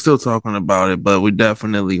 So we're still talking about it, but we're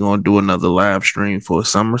definitely gonna do another live stream for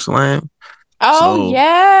SummerSlam. Oh so,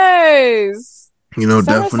 yes. You know,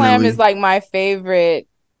 SummerSlam definitely is like my favorite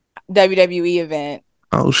WWE event.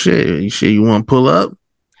 Oh shit! You want to pull up?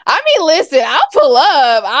 I mean, listen, I'll pull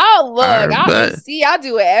up. I'll look. All right, I'll bet. see. I'll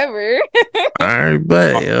do whatever. All right,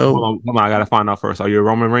 bet, yo. Hold on, I gotta find out first. Are you a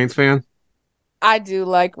Roman Reigns fan? I do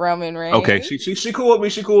like Roman Reigns. Okay, she cool with me.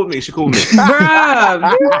 She cool with me.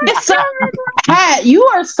 Bruh. It's so, Pat, you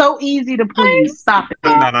are so easy to please. Stop it.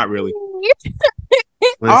 No, not really.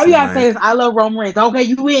 All you gotta man. say is, I love Roman Reigns. Okay,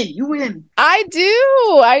 you win. You win. I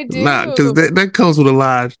do. Nah, because that comes with a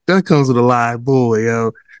lot. That comes with a lot, boy,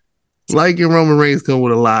 yo. Liking Roman Reigns come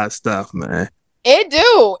with a lot of stuff, man. It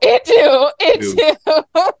do.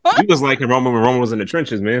 You was liking Roman when Roman was in the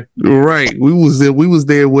trenches, man. Right. We was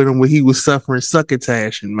there with him when he was suffering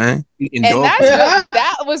succotashing, man. Eating And dog that's food.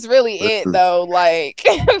 that was really it, though. Like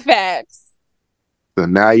facts. So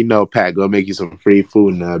now you know, Pat, go make you some free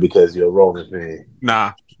food now because you're a Roman fan.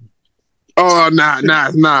 Nah. Oh,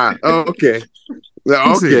 nah. Oh, okay.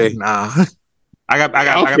 Okay. Nah. I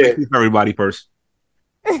got to keep everybody first.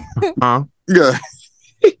 Huh? Yeah.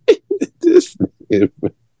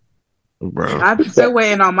 Bro. I'm still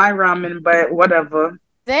waiting on my ramen, but whatever.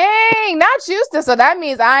 Dang, not used to. So that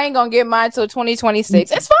means I ain't gonna get mine till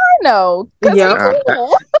 2026. It's fine though. 'Cause Yep. it's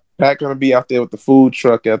cool. Pat gonna be out there with the food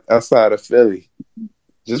truck outside of Philly.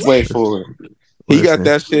 Just wait for him. He got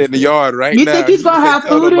that shit in the yard right You now. think he's gonna have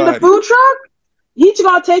Tell food in the nobody. food truck? He's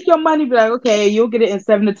gonna take your money, be like, okay, you'll get it in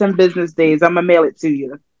 7 to 10 business days. I'm gonna mail it to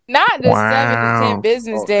you. Not the 7 to Wow. 10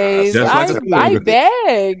 business Oh, days. just like I a-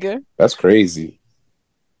 beg. That's crazy.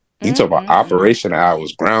 You talk about operation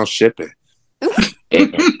hours, ground shipping.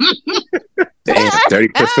 Damn,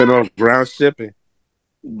 30% off ground shipping.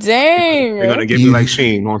 Dang. They're gonna give me like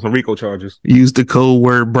Sheen on some RICO charges. Use the code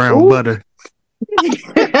word brown Ooh. butter.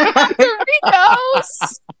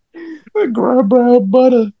 Ricos. Brown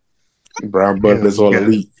butter. Brown butter is all Yeah.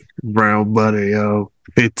 elite. Brown butter, yo.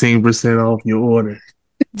 15% off your order.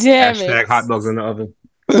 Damn Hashtag it. hot dogs in the oven.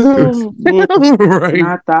 Right.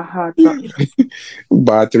 Not the hot dog.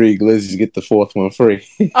 Buy 3 glizzies, get the 4th one free.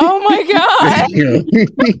 Oh my god. Yeah.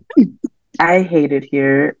 I hate it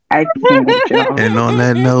here. I can't with y'all. And on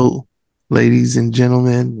that note, ladies and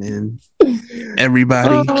gentlemen, and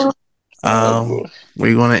everybody,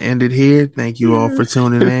 we're gonna end it here. Thank you all for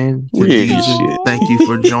tuning in. Yeah. Thank you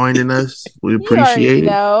for joining us. We You already appreciate it.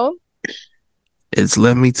 know. It's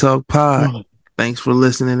Let Me Talk Pod. Thanks for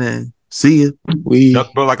listening in. See ya. We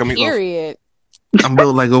Duck built like a meatloaf. Period. I'm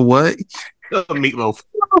built like a what? A meatloaf.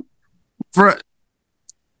 All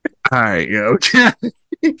right, yo.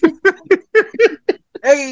 Hey.